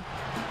three.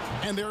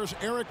 And there's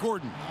Eric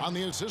Gordon on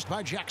the assist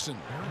by Jackson.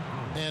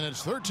 And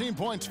it's 13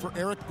 points for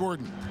Eric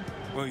Gordon.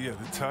 Well, yeah,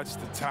 the touch,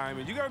 the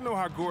timing. You got to know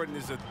how Gordon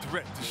is a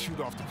threat to shoot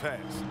off the pass.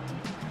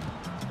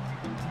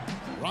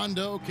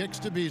 Rondo kicks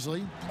to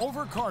Beasley.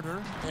 Over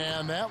Carter.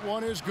 And that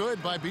one is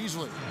good by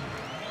Beasley.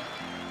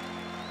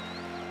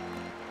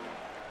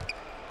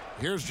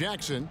 Here's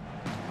Jackson.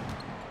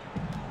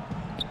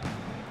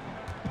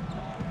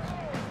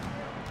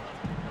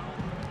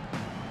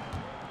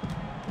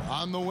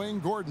 On the wing,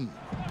 Gordon.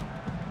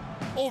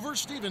 Over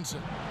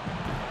Stevenson.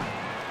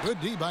 Good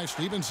D by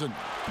Stevenson.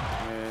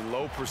 And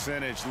low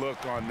percentage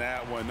look on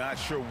that one. Not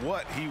sure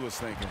what he was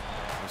thinking.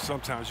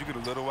 Sometimes you get a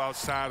little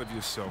outside of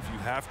yourself. You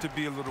have to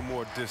be a little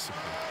more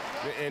disciplined.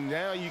 And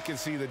now you can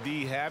see the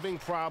D having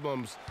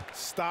problems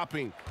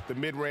stopping the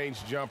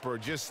mid-range jumper,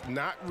 just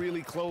not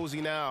really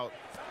closing out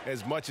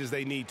as much as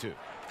they need to.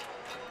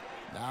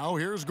 Now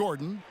here's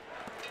Gordon.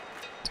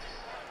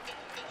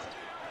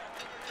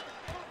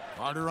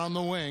 Carter on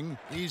the wing.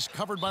 He's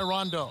covered by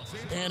Rondo.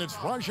 And it's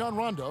Rajon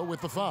Rondo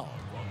with the foul.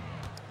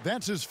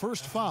 That's his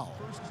first foul.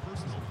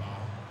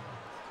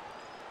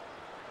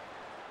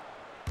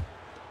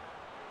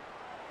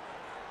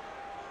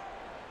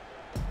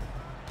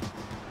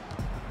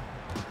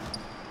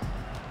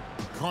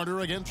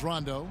 Carter against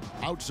Rondo.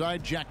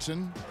 Outside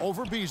Jackson.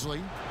 Over Beasley.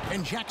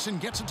 And Jackson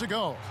gets it to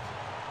go.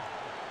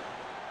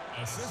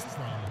 Assist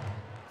from.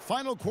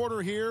 Final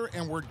quarter here,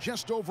 and we're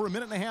just over a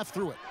minute and a half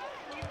through it.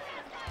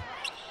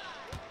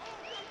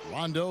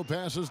 Rondo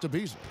passes to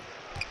Beasley.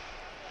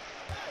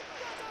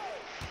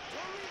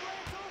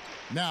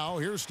 Now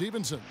here's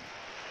Stevenson.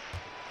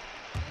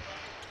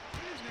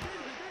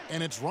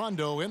 And it's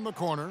Rondo in the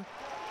corner.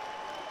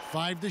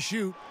 5 to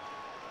shoot.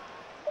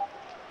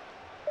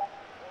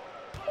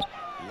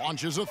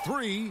 Launches a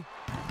three.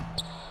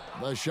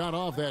 The shot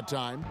off that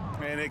time.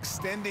 And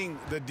extending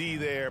the D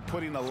there,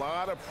 putting a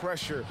lot of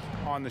pressure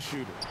on the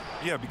shooter.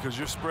 Yeah, because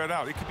you're spread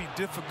out. It can be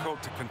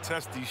difficult to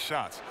contest these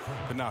shots,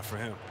 but not for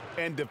him.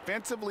 And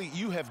defensively,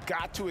 you have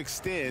got to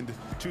extend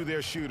to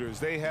their shooters.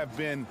 They have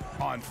been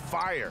on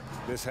fire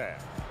this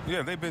half.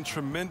 Yeah, they've been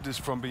tremendous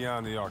from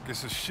beyond the arc.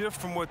 It's a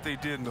shift from what they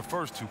did in the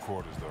first 2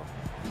 quarters, though.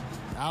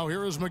 Now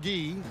here is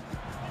McGee.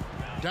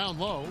 Down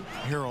low,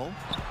 Harrell.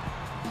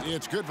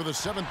 It's good for the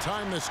 7th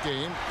time this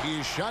game.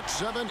 He's shot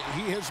 7.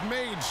 He has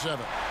made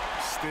 7.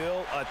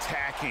 Still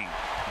attacking,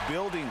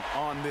 building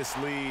on this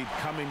lead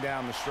coming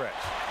down the stretch.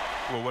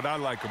 Well, what I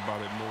like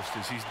about it most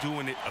is he's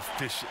doing it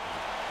efficiently.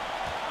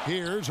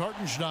 Here's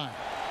Hartenstein.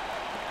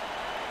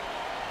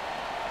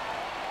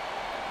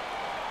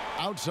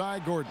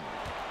 Outside Gordon.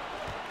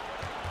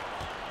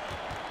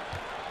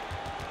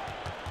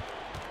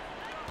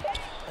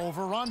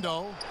 Over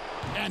Rondo.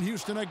 And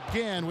Houston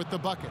again with the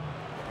bucket.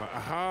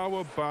 How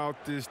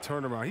about this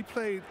turnaround? He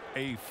played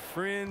a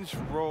fringe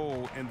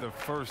role in the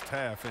first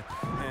half,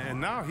 and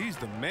now he's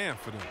the man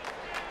for them.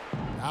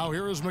 Now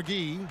here is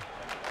McGee.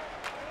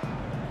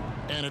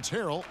 And it's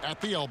Harrell at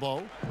the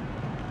elbow.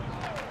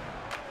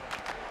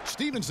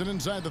 Stevenson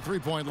inside the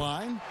three-point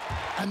line.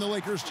 And the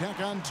Lakers tack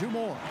on 2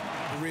 more.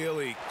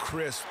 Really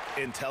crisp,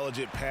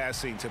 intelligent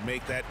passing to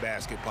make that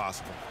basket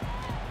possible.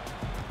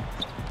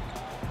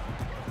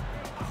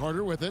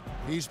 Carter with it.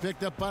 He's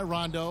picked up by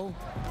Rondo.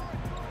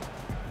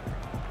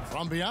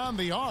 From beyond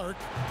the arc,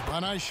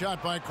 a nice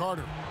shot by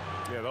Carter.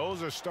 Yeah,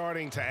 those are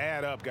starting to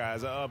add up,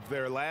 guys. Of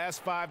their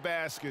last 5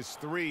 baskets,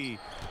 3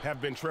 have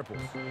been triples.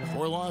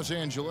 For Los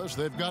Angeles,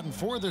 they've gotten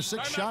 4 of their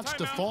 6 shots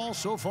to fall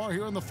so far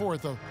here in the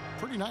 4th. A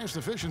pretty nice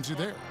efficiency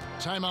there.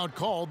 Timeout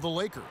called the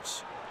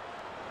Lakers.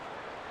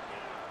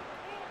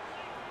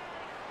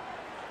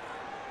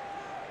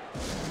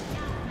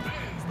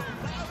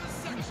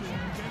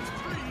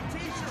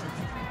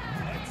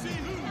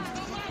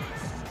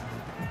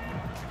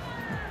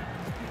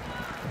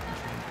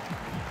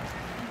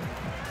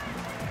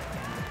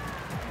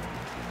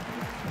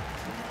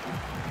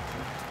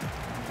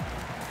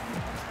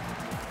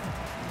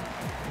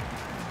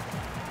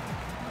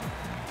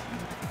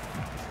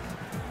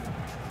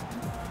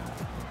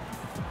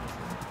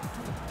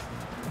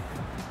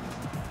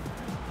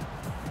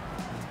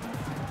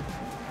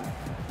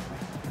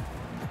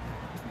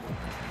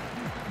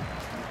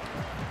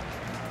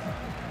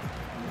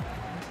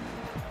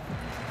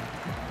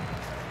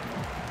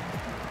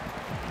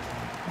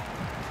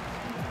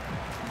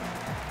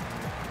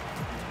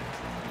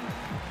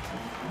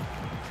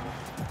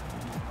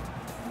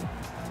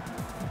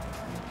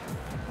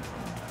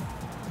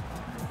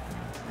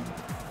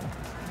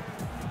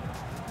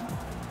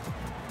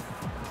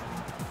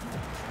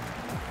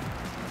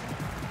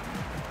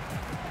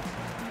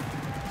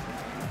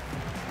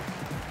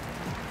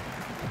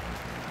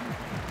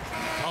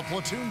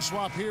 Platoon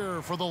swap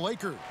here for the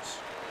Lakers.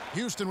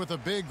 Houston with a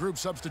big group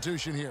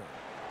substitution here.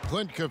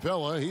 Clint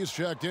Capella, he's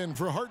checked in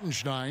for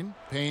Hartenstein.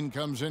 Payne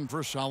comes in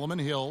for Solomon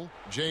Hill.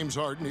 James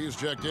Harden, he's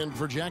checked in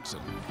for Jackson.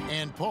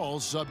 And Paul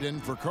subbed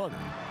in for Carter.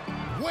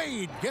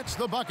 Wade gets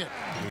the bucket.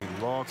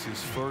 logs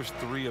his first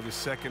 3 of the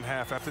second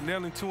half after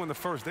nailing 2 in the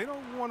first. They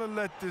don't want to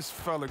let this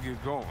fella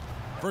get going.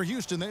 For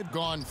Houston, they've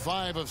gone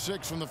 5 of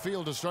 6 from the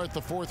field to start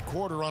the fourth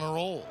quarter on a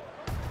roll.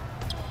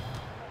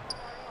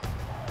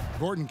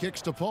 Gordon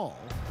kicks to Paul.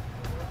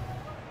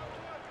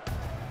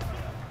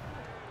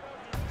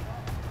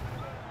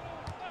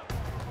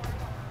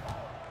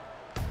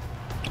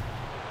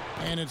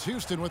 And it's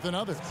Houston with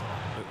another.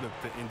 Look,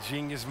 the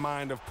ingenious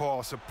mind of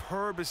Paul.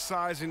 Superb at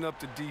sizing up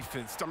the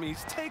defense. I mean,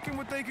 he's taking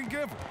what they can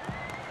give him.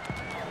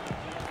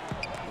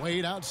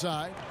 Wade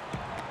outside.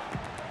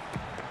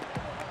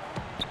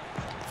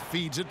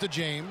 Feeds it to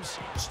James.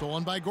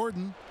 Stolen by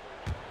Gordon.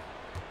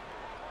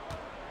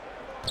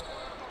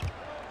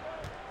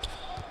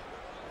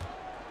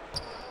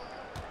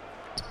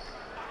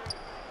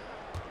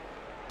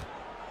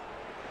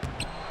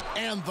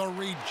 And the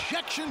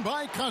rejection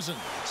by Cousins.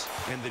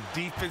 And the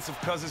defensive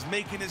Cousins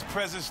making his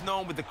presence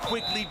known with the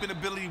quick leaping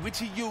ability which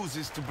he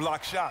uses to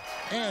block shots.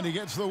 And he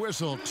gets the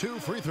whistle. 2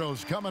 free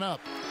throws coming up.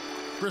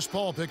 Chris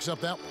Paul picks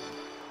up that one.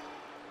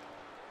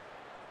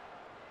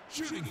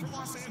 Shooting for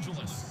Los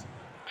Angeles,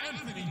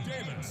 Anthony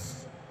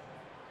Davis.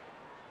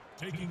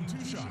 Taking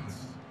 2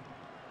 shots.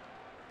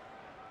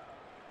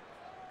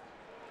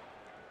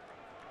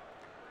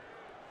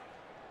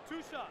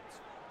 Two shots.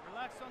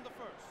 Relax on the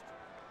first.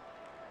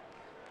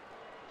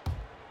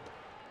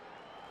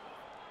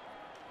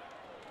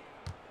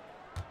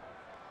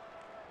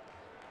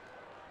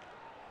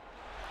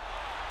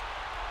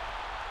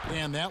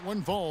 And that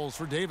one falls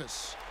for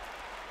Davis.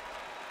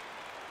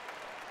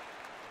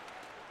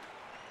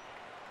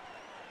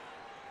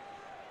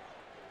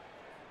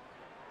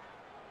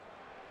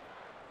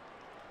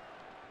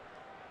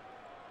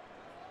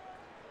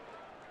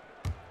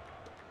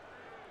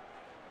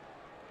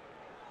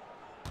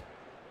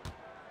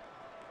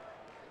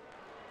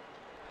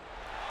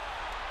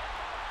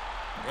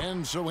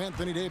 And so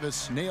Anthony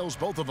Davis nails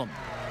both of them.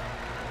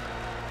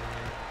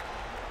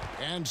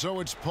 And so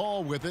it's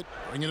Paul with it,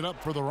 bringing it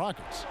up for the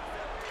Rockets.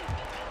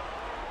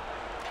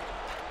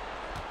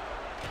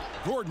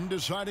 Gordon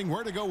deciding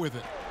where to go with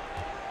it.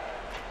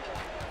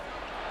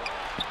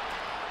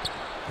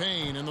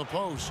 Payne in the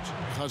post.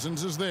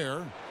 Cousins is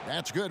there.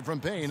 That's good from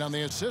Payne on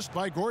the assist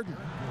by Gordon.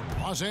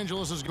 Los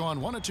Angeles has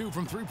gone 1 of 2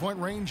 from three-point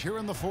range here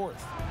in the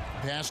fourth.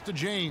 Pass to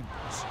James.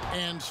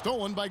 And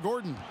stolen by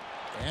Gordon.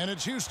 And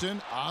it's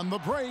Houston on the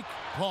break.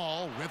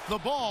 Paul with the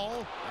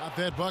ball. Got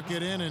that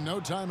bucket in no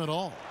time at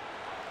all.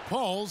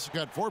 Paul's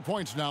got 4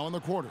 points now in the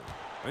quarter.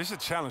 It's a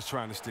challenge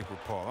trying to stick with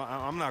Paul.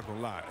 I'm not going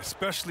to lie,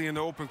 especially in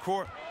the open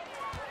court.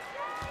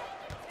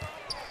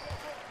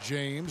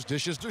 James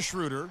dishes to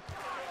Schroeder.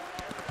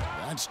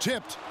 That's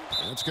tipped.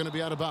 That's going to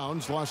be out of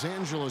bounds. Los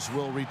Angeles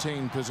will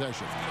retain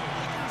possession.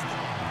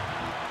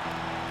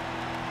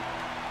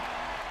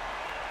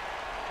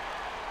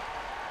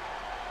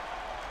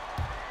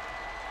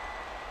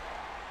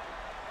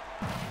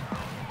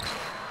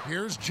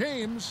 Here's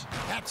James.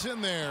 That's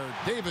in there.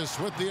 Davis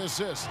with the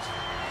assist.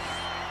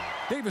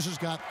 Davis has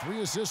got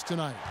 3 assists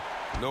tonight.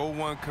 No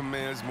one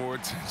commands more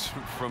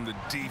attention from the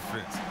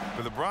defense.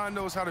 But LeBron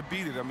knows how to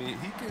beat it. I mean,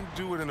 he can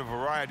do it in a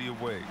variety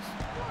of ways.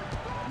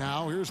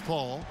 Now here's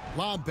Paul.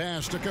 Lob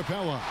pass to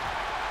Capella.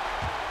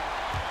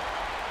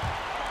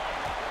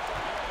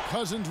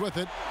 Cousins with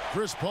it.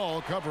 Chris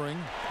Paul covering.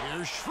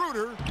 Here's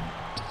Schroeder.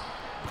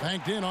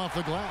 Banked in off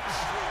the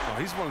glass. Oh,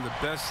 he's one of the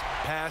best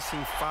passing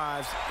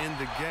 5s in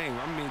the game.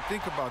 I mean,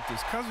 think about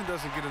this. Cousins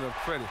doesn't get enough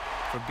credit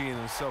for being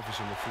unselfish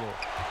on the floor.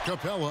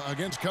 Capella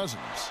against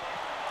Cousins.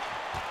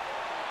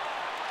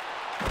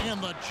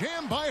 And the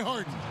jam by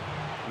Harden.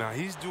 Now,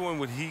 he's doing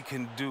what he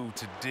can do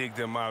to dig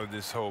them out of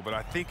this hole, but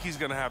I think he's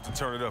going to have to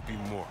turn it up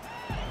even more.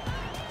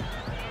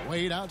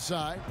 Wade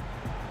outside.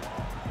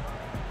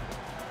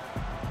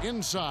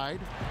 Inside.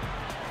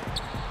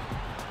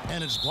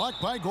 And it's blocked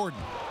by Gordon.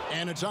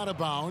 And it's out of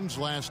bounds.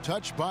 Last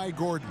touch by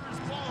Gordon.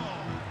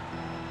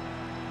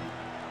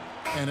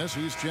 Ennis,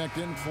 who's checked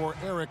in for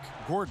Eric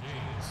Gordon.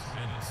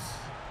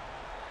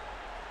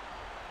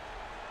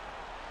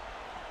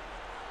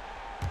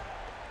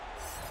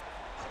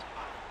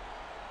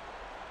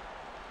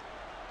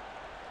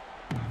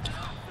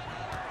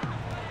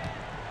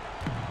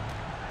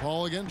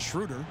 Paul against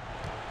Schroeder.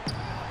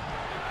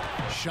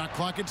 Shot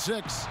clock at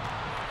 6.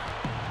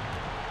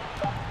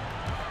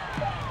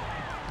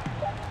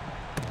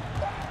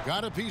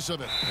 Got a piece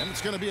of it, and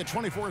it's going to be a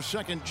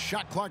 24-second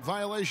shot clock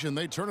violation.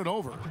 They turn it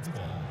over.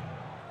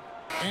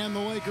 And the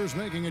Lakers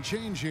making a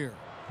change here.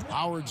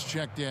 Howard's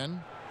checked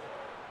in.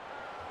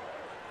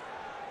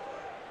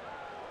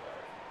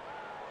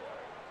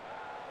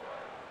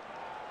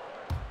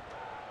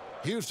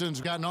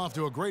 Houston's gotten off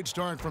to a great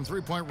start from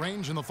three-point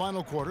range in the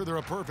final quarter. They're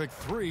a perfect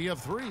 3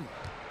 of 3.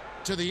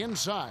 To the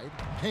inside,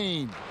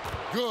 Payne.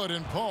 Good,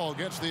 and Paul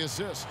gets the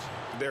assist.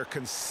 They're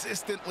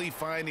consistently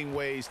finding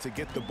ways to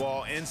get the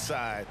ball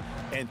inside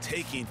and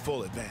taking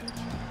full advantage.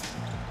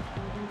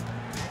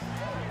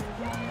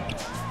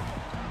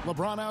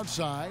 LeBron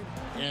outside,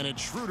 and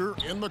it's Schroeder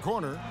in the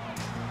corner.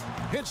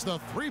 Hits the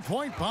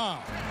three-point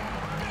bomb.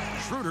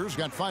 Schroeder's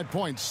got 5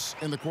 points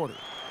in the quarter.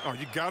 Oh,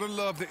 you got to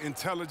love the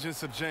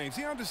intelligence of James.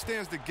 He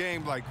understands the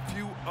game like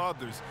few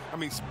others. I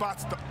mean,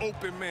 spots the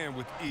open man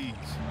with ease.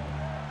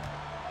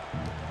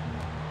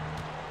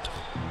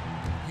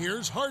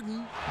 Here's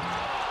Harden.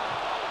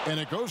 And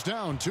it goes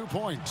down 2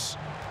 points.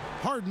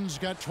 Harden's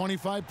got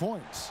 25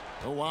 points.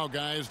 Oh, wow,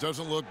 guys,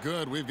 doesn't look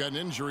good. We've got an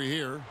injury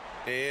here.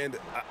 And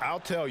I'll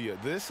tell you,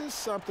 this is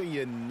something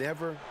you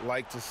never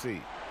like to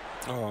see.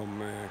 Oh,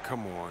 man,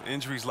 come on.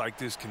 Injuries like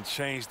this can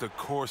change the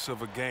course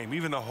of a game,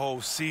 even the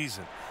whole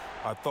season.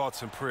 Our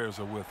thoughts and prayers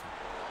are with him.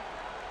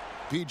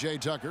 P.J.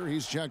 Tucker,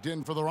 he's checked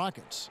in for the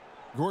Rockets.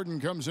 Gordon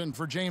comes in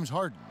for James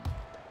Harden.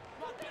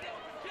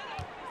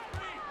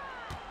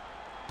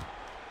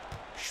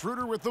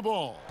 Schroeder with the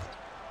ball.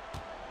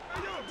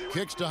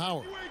 Kicks to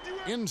Howard.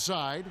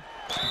 Inside.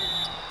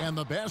 And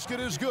the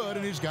basket is good,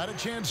 and he's got a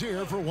chance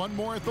here for one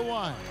more at the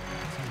line.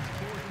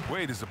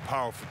 Wade is a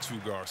powerful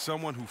two-guard,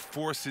 someone who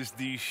forces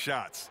these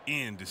shots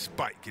in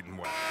despite getting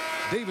wet.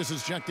 Davis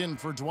is checked in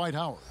for Dwight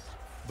Howard.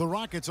 The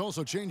Rockets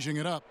also changing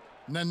it up.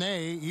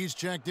 Nene, he's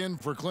checked in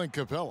for Clint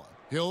Capella.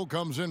 Hill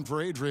comes in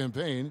for Adrian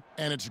Payne,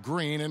 and it's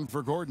Green in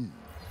for Gordon.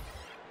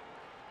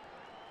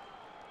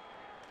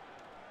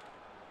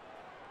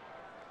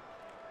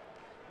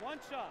 One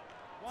shot.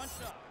 One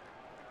shot.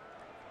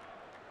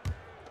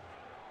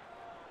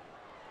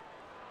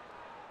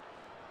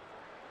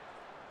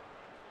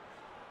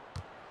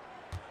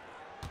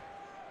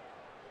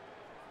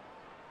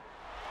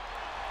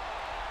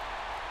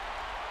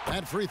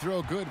 That free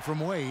throw good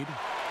from Wade.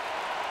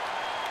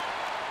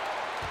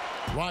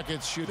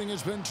 Rockets shooting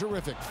has been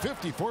terrific.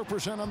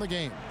 54% on the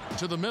game.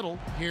 To the middle.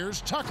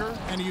 Here's Tucker,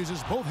 and he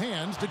uses both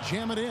hands to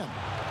jam it in.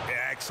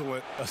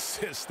 Excellent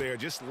assist there.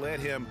 Just led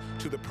him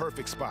to the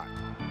perfect spot.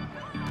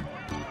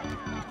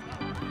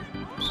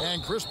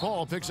 And Chris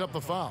Paul picks up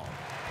the foul.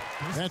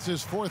 That's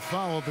his fourth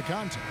foul of the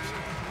contest.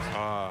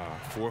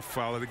 Fourth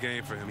foul of the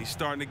game for him. He's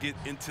starting to get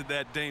into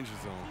that danger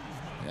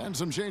zone. And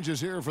some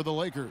changes here for the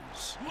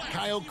Lakers.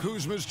 Kyle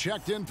Kuzma's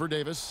checked in for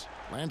Davis.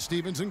 Lance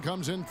Stevenson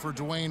comes in for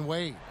Dwayne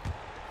Wade.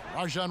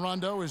 Rajon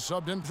Rondo is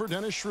subbed in for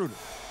Dennis Schroeder.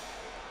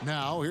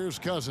 Now here's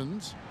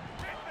Cousins.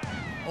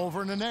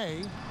 Over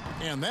Nene.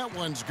 And that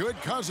one's good.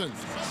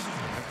 Cousins.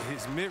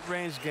 His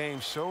mid-range game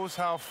shows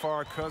how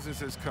far Cousins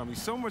has come.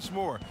 He's so much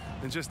more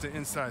than just an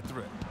inside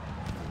threat.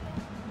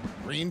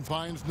 Green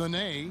finds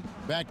Nene.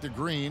 Back to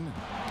Green.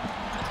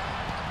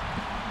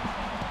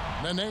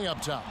 Nene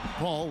up top.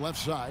 Paul left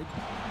side.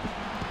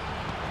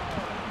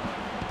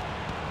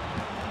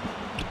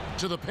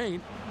 To the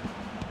paint.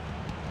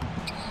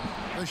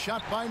 The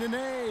shot by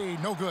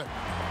Nene. No good.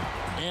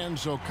 And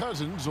so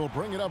Cousins will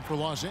bring it up for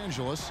Los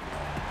Angeles.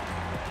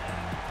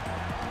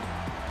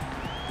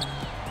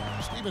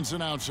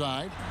 Stevenson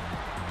outside.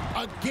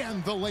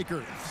 Again, the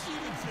Lakers.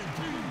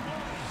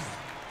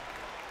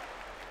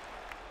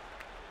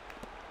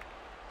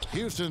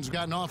 Houston's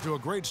gotten off to a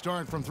great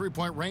start from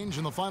three-point range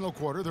in the final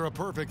quarter. They're a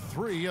perfect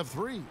 3 of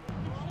 3.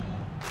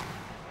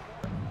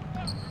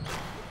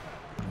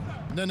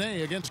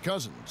 Nene against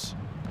Cousins.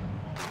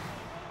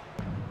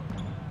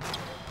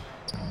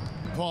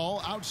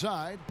 Paul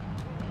outside.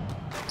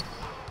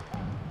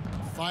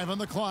 5 on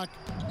the clock.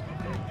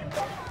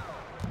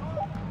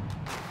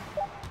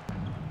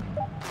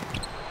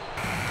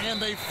 And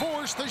they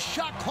force the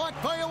shot clock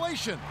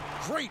violation.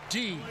 Great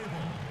D.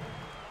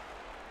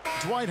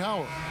 Dwight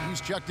Howard, he's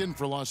checked in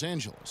for Los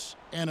Angeles.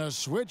 And a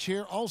switch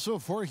here also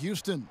for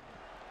Houston.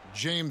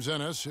 James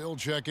Ennis, he'll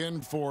check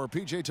in for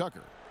P.J.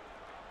 Tucker.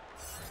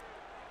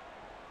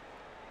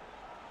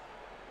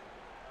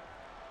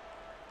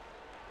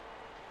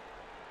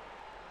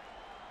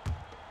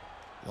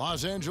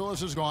 Los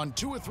Angeles has gone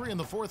 2 of 3 in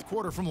the fourth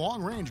quarter from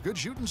long range. Good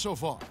shooting so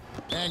far.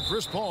 And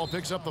Chris Paul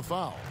picks up the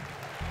foul.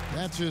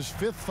 That's his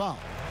 5th foul.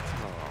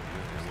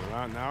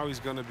 Well, now he's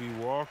going to be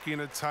walking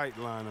a tight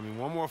line. I mean,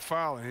 one more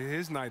foul, and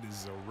his night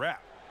is a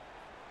wrap.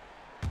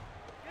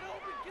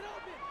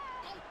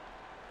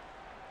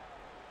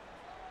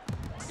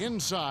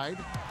 Inside.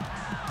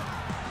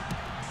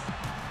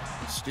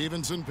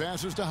 Stevenson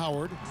passes to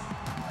Howard.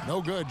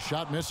 No good.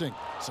 Shot missing.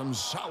 Some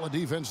solid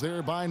defense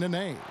there by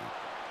Nene.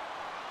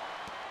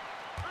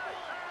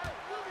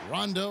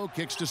 Rondo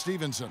kicks to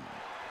Stevenson.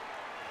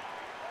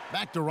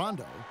 Back to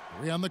Rondo.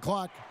 3 on the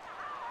clock.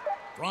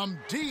 From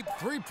deep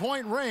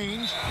three-point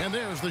range. And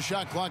there's the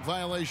shot clock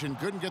violation.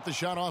 Couldn't get the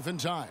shot off in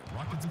time.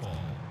 Rockets ball.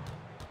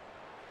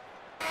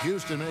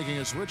 Houston making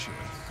a switch here.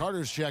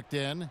 Carter's checked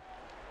in.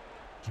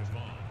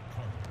 Javon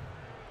Carter.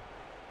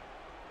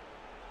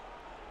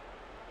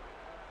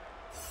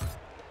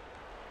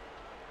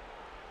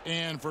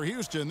 And for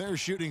Houston, they're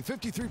shooting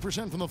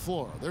 53% from the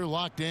floor. They're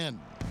locked in.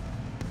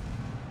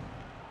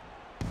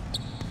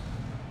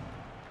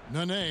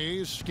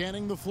 Nene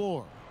scanning the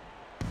floor.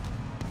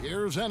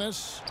 Here's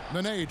Ennis.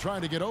 Nene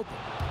trying to get open.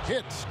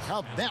 Hits.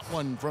 Count that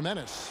one from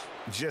Ennis.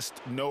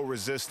 Just no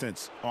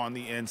resistance on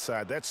the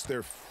inside. That's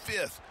their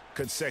 5th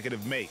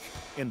consecutive make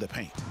in the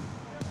paint.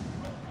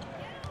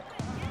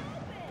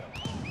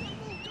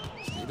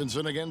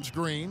 Stevenson against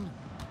Green.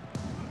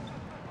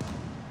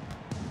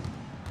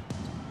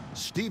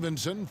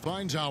 Stevenson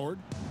finds Howard.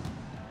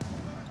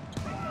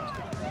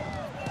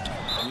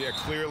 Yeah,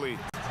 clearly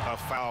a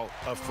foul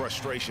of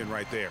frustration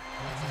right there.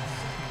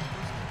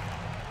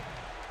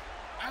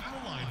 At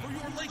the line for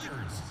your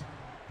Lakers,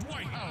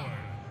 Dwight Howard.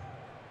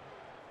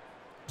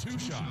 2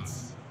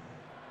 shots.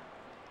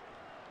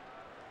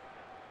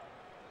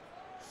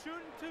 Shooting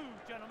 2,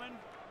 gentlemen.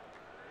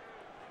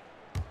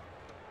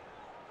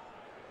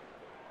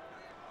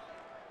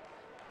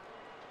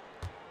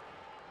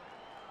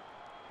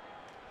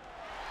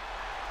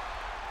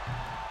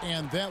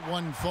 And that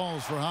one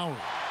falls for Howard.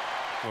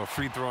 Well,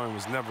 free throwing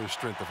was never a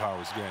strength of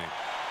Howard's game.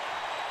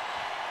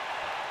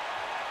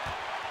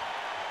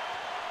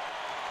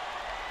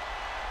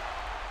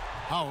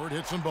 Howard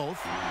hits them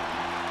both.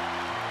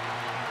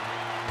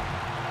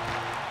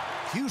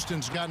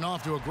 Houston's gotten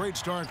off to a great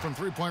start from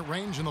three-point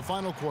range in the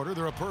final quarter.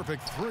 They're a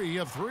perfect 3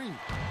 of 3.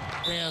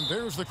 And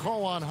there's the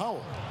call on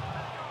Howard.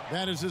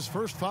 That is his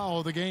first foul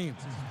of the game.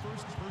 His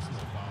first personal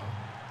foul,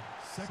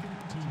 second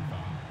team foul.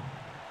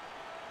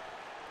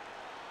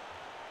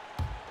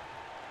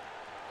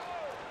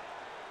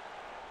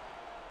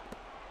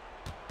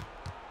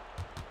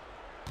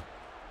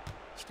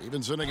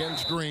 Stevenson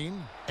against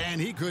Green, and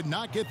he could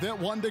not get that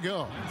one to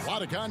go. A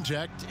lot of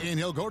contact, and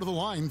he'll go to the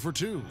line for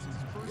 2.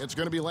 It's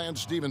going to be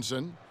Lance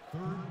Stevenson.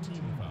 Third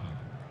team foul.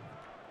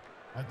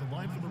 At the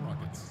line for the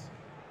Rockets,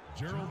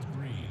 Gerald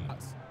Green.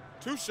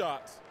 2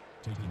 shots.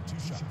 Taking 2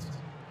 shots.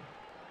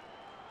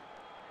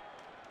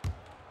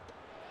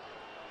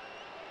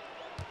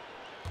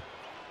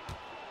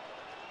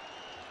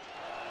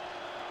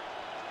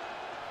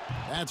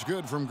 That's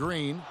good from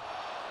Green.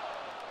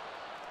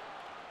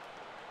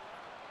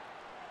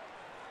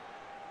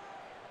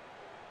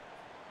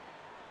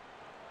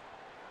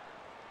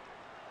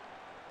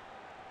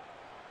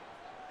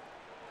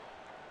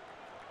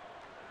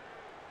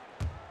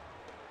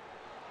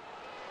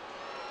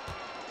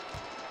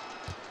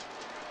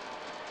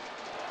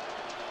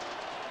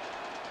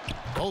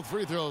 Both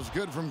free throws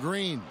good from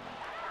Green.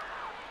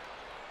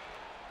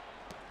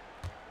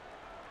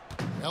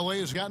 LA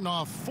has gotten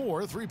off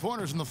 4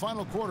 3-pointers in the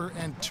final quarter,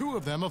 and 2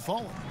 of them have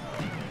fallen.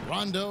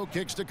 Rondo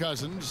kicks to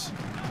Cousins.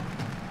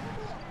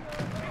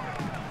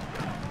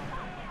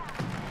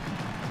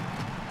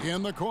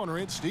 In the corner,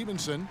 it's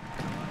Stevenson.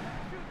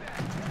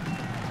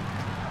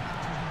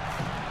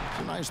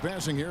 Some nice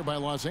passing here by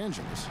Los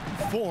Angeles.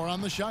 4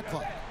 on the shot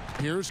clock.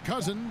 Here's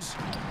Cousins.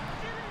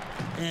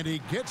 And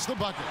he gets the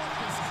bucket.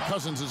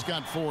 Cousins has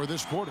got 4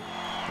 this quarter.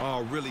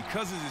 Oh, really?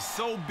 Cousins is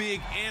so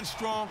big and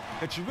strong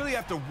that you really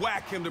have to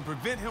whack him to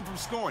prevent him from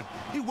scoring.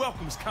 He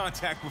welcomes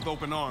contact with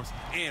open arms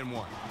and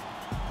one.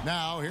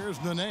 Now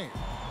here's Nene.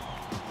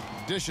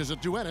 Dishes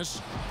it to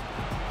Ennis.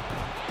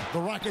 The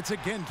Rockets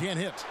again can't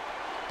hit.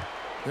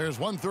 There's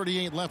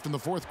 1:38 left in the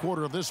fourth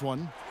quarter of this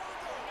one.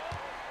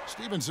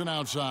 Stevenson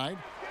outside.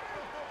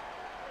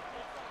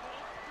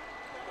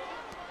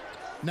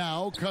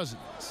 Now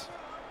Cousins.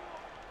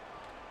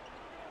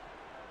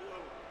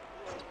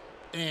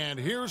 And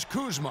here's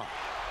Kuzma.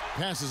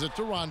 Passes it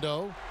to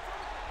Rondo.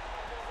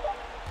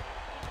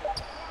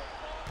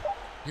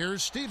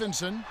 Here's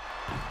Stevenson.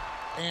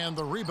 And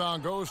the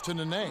rebound goes to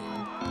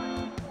Nene.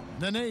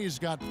 Nene's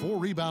got 4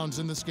 rebounds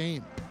in this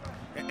game.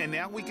 And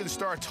now we can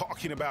start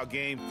talking about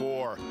Game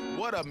 4.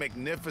 What a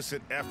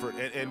magnificent effort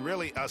and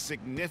really a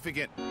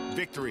significant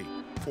victory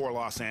for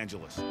Los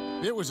Angeles.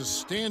 It was a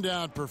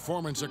standout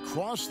performance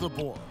across the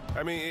board.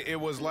 I mean, it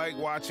was like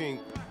watching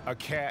a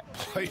cat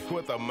play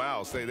with a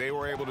mouse. They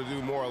were able to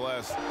do more or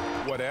less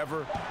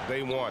whatever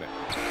they wanted.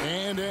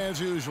 And as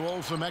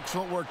usual, some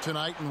excellent work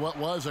tonight in what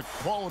was a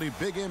quality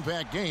big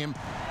impact game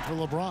for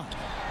LeBron.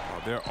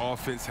 Their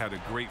offense had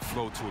a great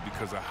flow to it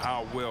because of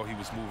how well he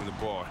was moving the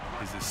ball.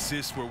 His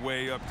assists were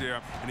way up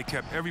there, and he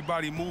kept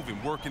everybody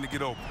moving, working to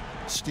get open.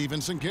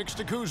 Stevenson kicks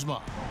to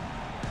Kuzma.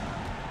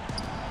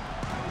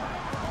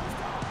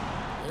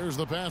 There's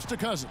the pass to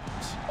Cousins.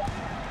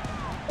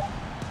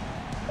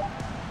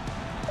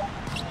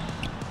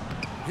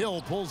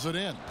 Hill pulls it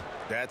in.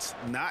 That's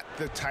not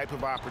the type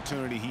of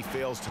opportunity he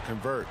fails to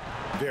convert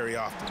very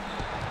often.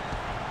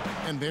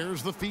 And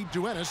there's the feed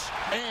to Ennis,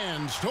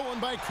 and stolen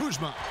by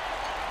Kuzma.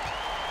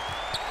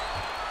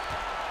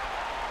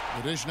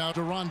 The dish now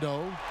to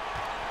Rondo.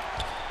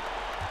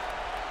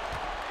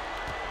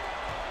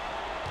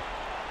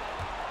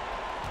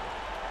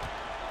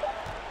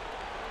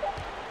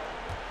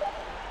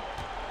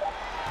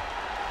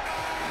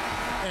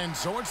 And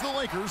so it's the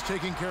Lakers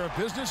taking care of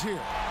business here.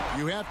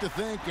 You have to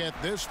think at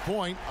this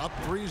point, up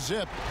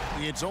 3-0.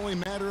 It's only a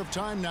matter of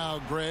time now,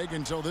 Greg,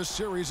 until this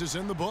series is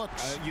in the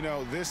books. You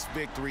know, this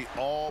victory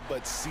all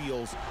but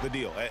seals the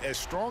deal. As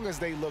strong as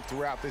they look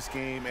throughout this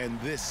game and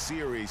this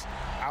series,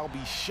 I'll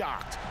be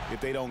shocked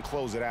if they don't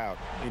close it out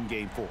in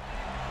Game 4.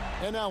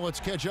 And now let's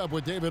catch up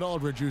with David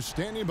Aldridge, who's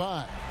standing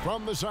by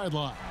from the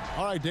sideline.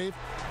 All right, Dave.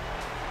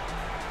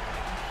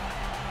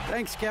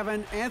 Thanks,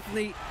 Kevin.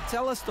 Anthony,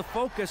 tell us the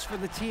focus for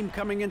the team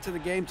coming into the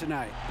game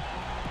tonight.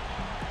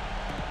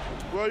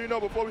 Well, you know,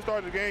 before we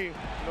started the game,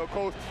 you know,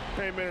 Coach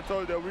came in and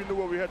told us that we knew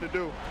what we had to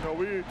do. You know,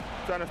 we were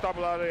trying to stop a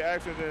lot of their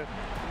actions, and,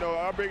 you know,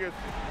 our biggest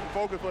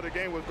focus for the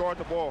game was guard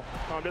the ball.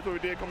 That's what we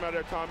did coming out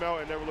of that timeout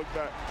and never looked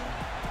back.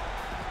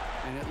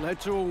 And it led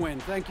to a win.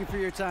 Thank you for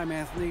your time,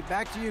 Anthony.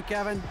 Back to you,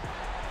 Kevin.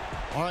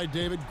 All right,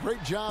 David,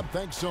 great job.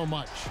 Thanks so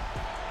much.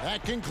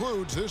 That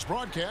concludes this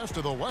broadcast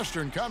of the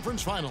Western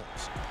Conference Finals.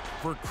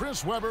 For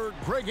Chris Webber,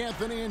 Greg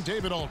Anthony, and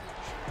David Aldridge,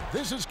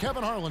 this is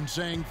Kevin Harlan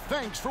saying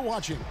thanks for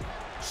watching.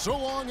 So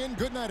long and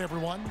good night,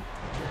 everyone.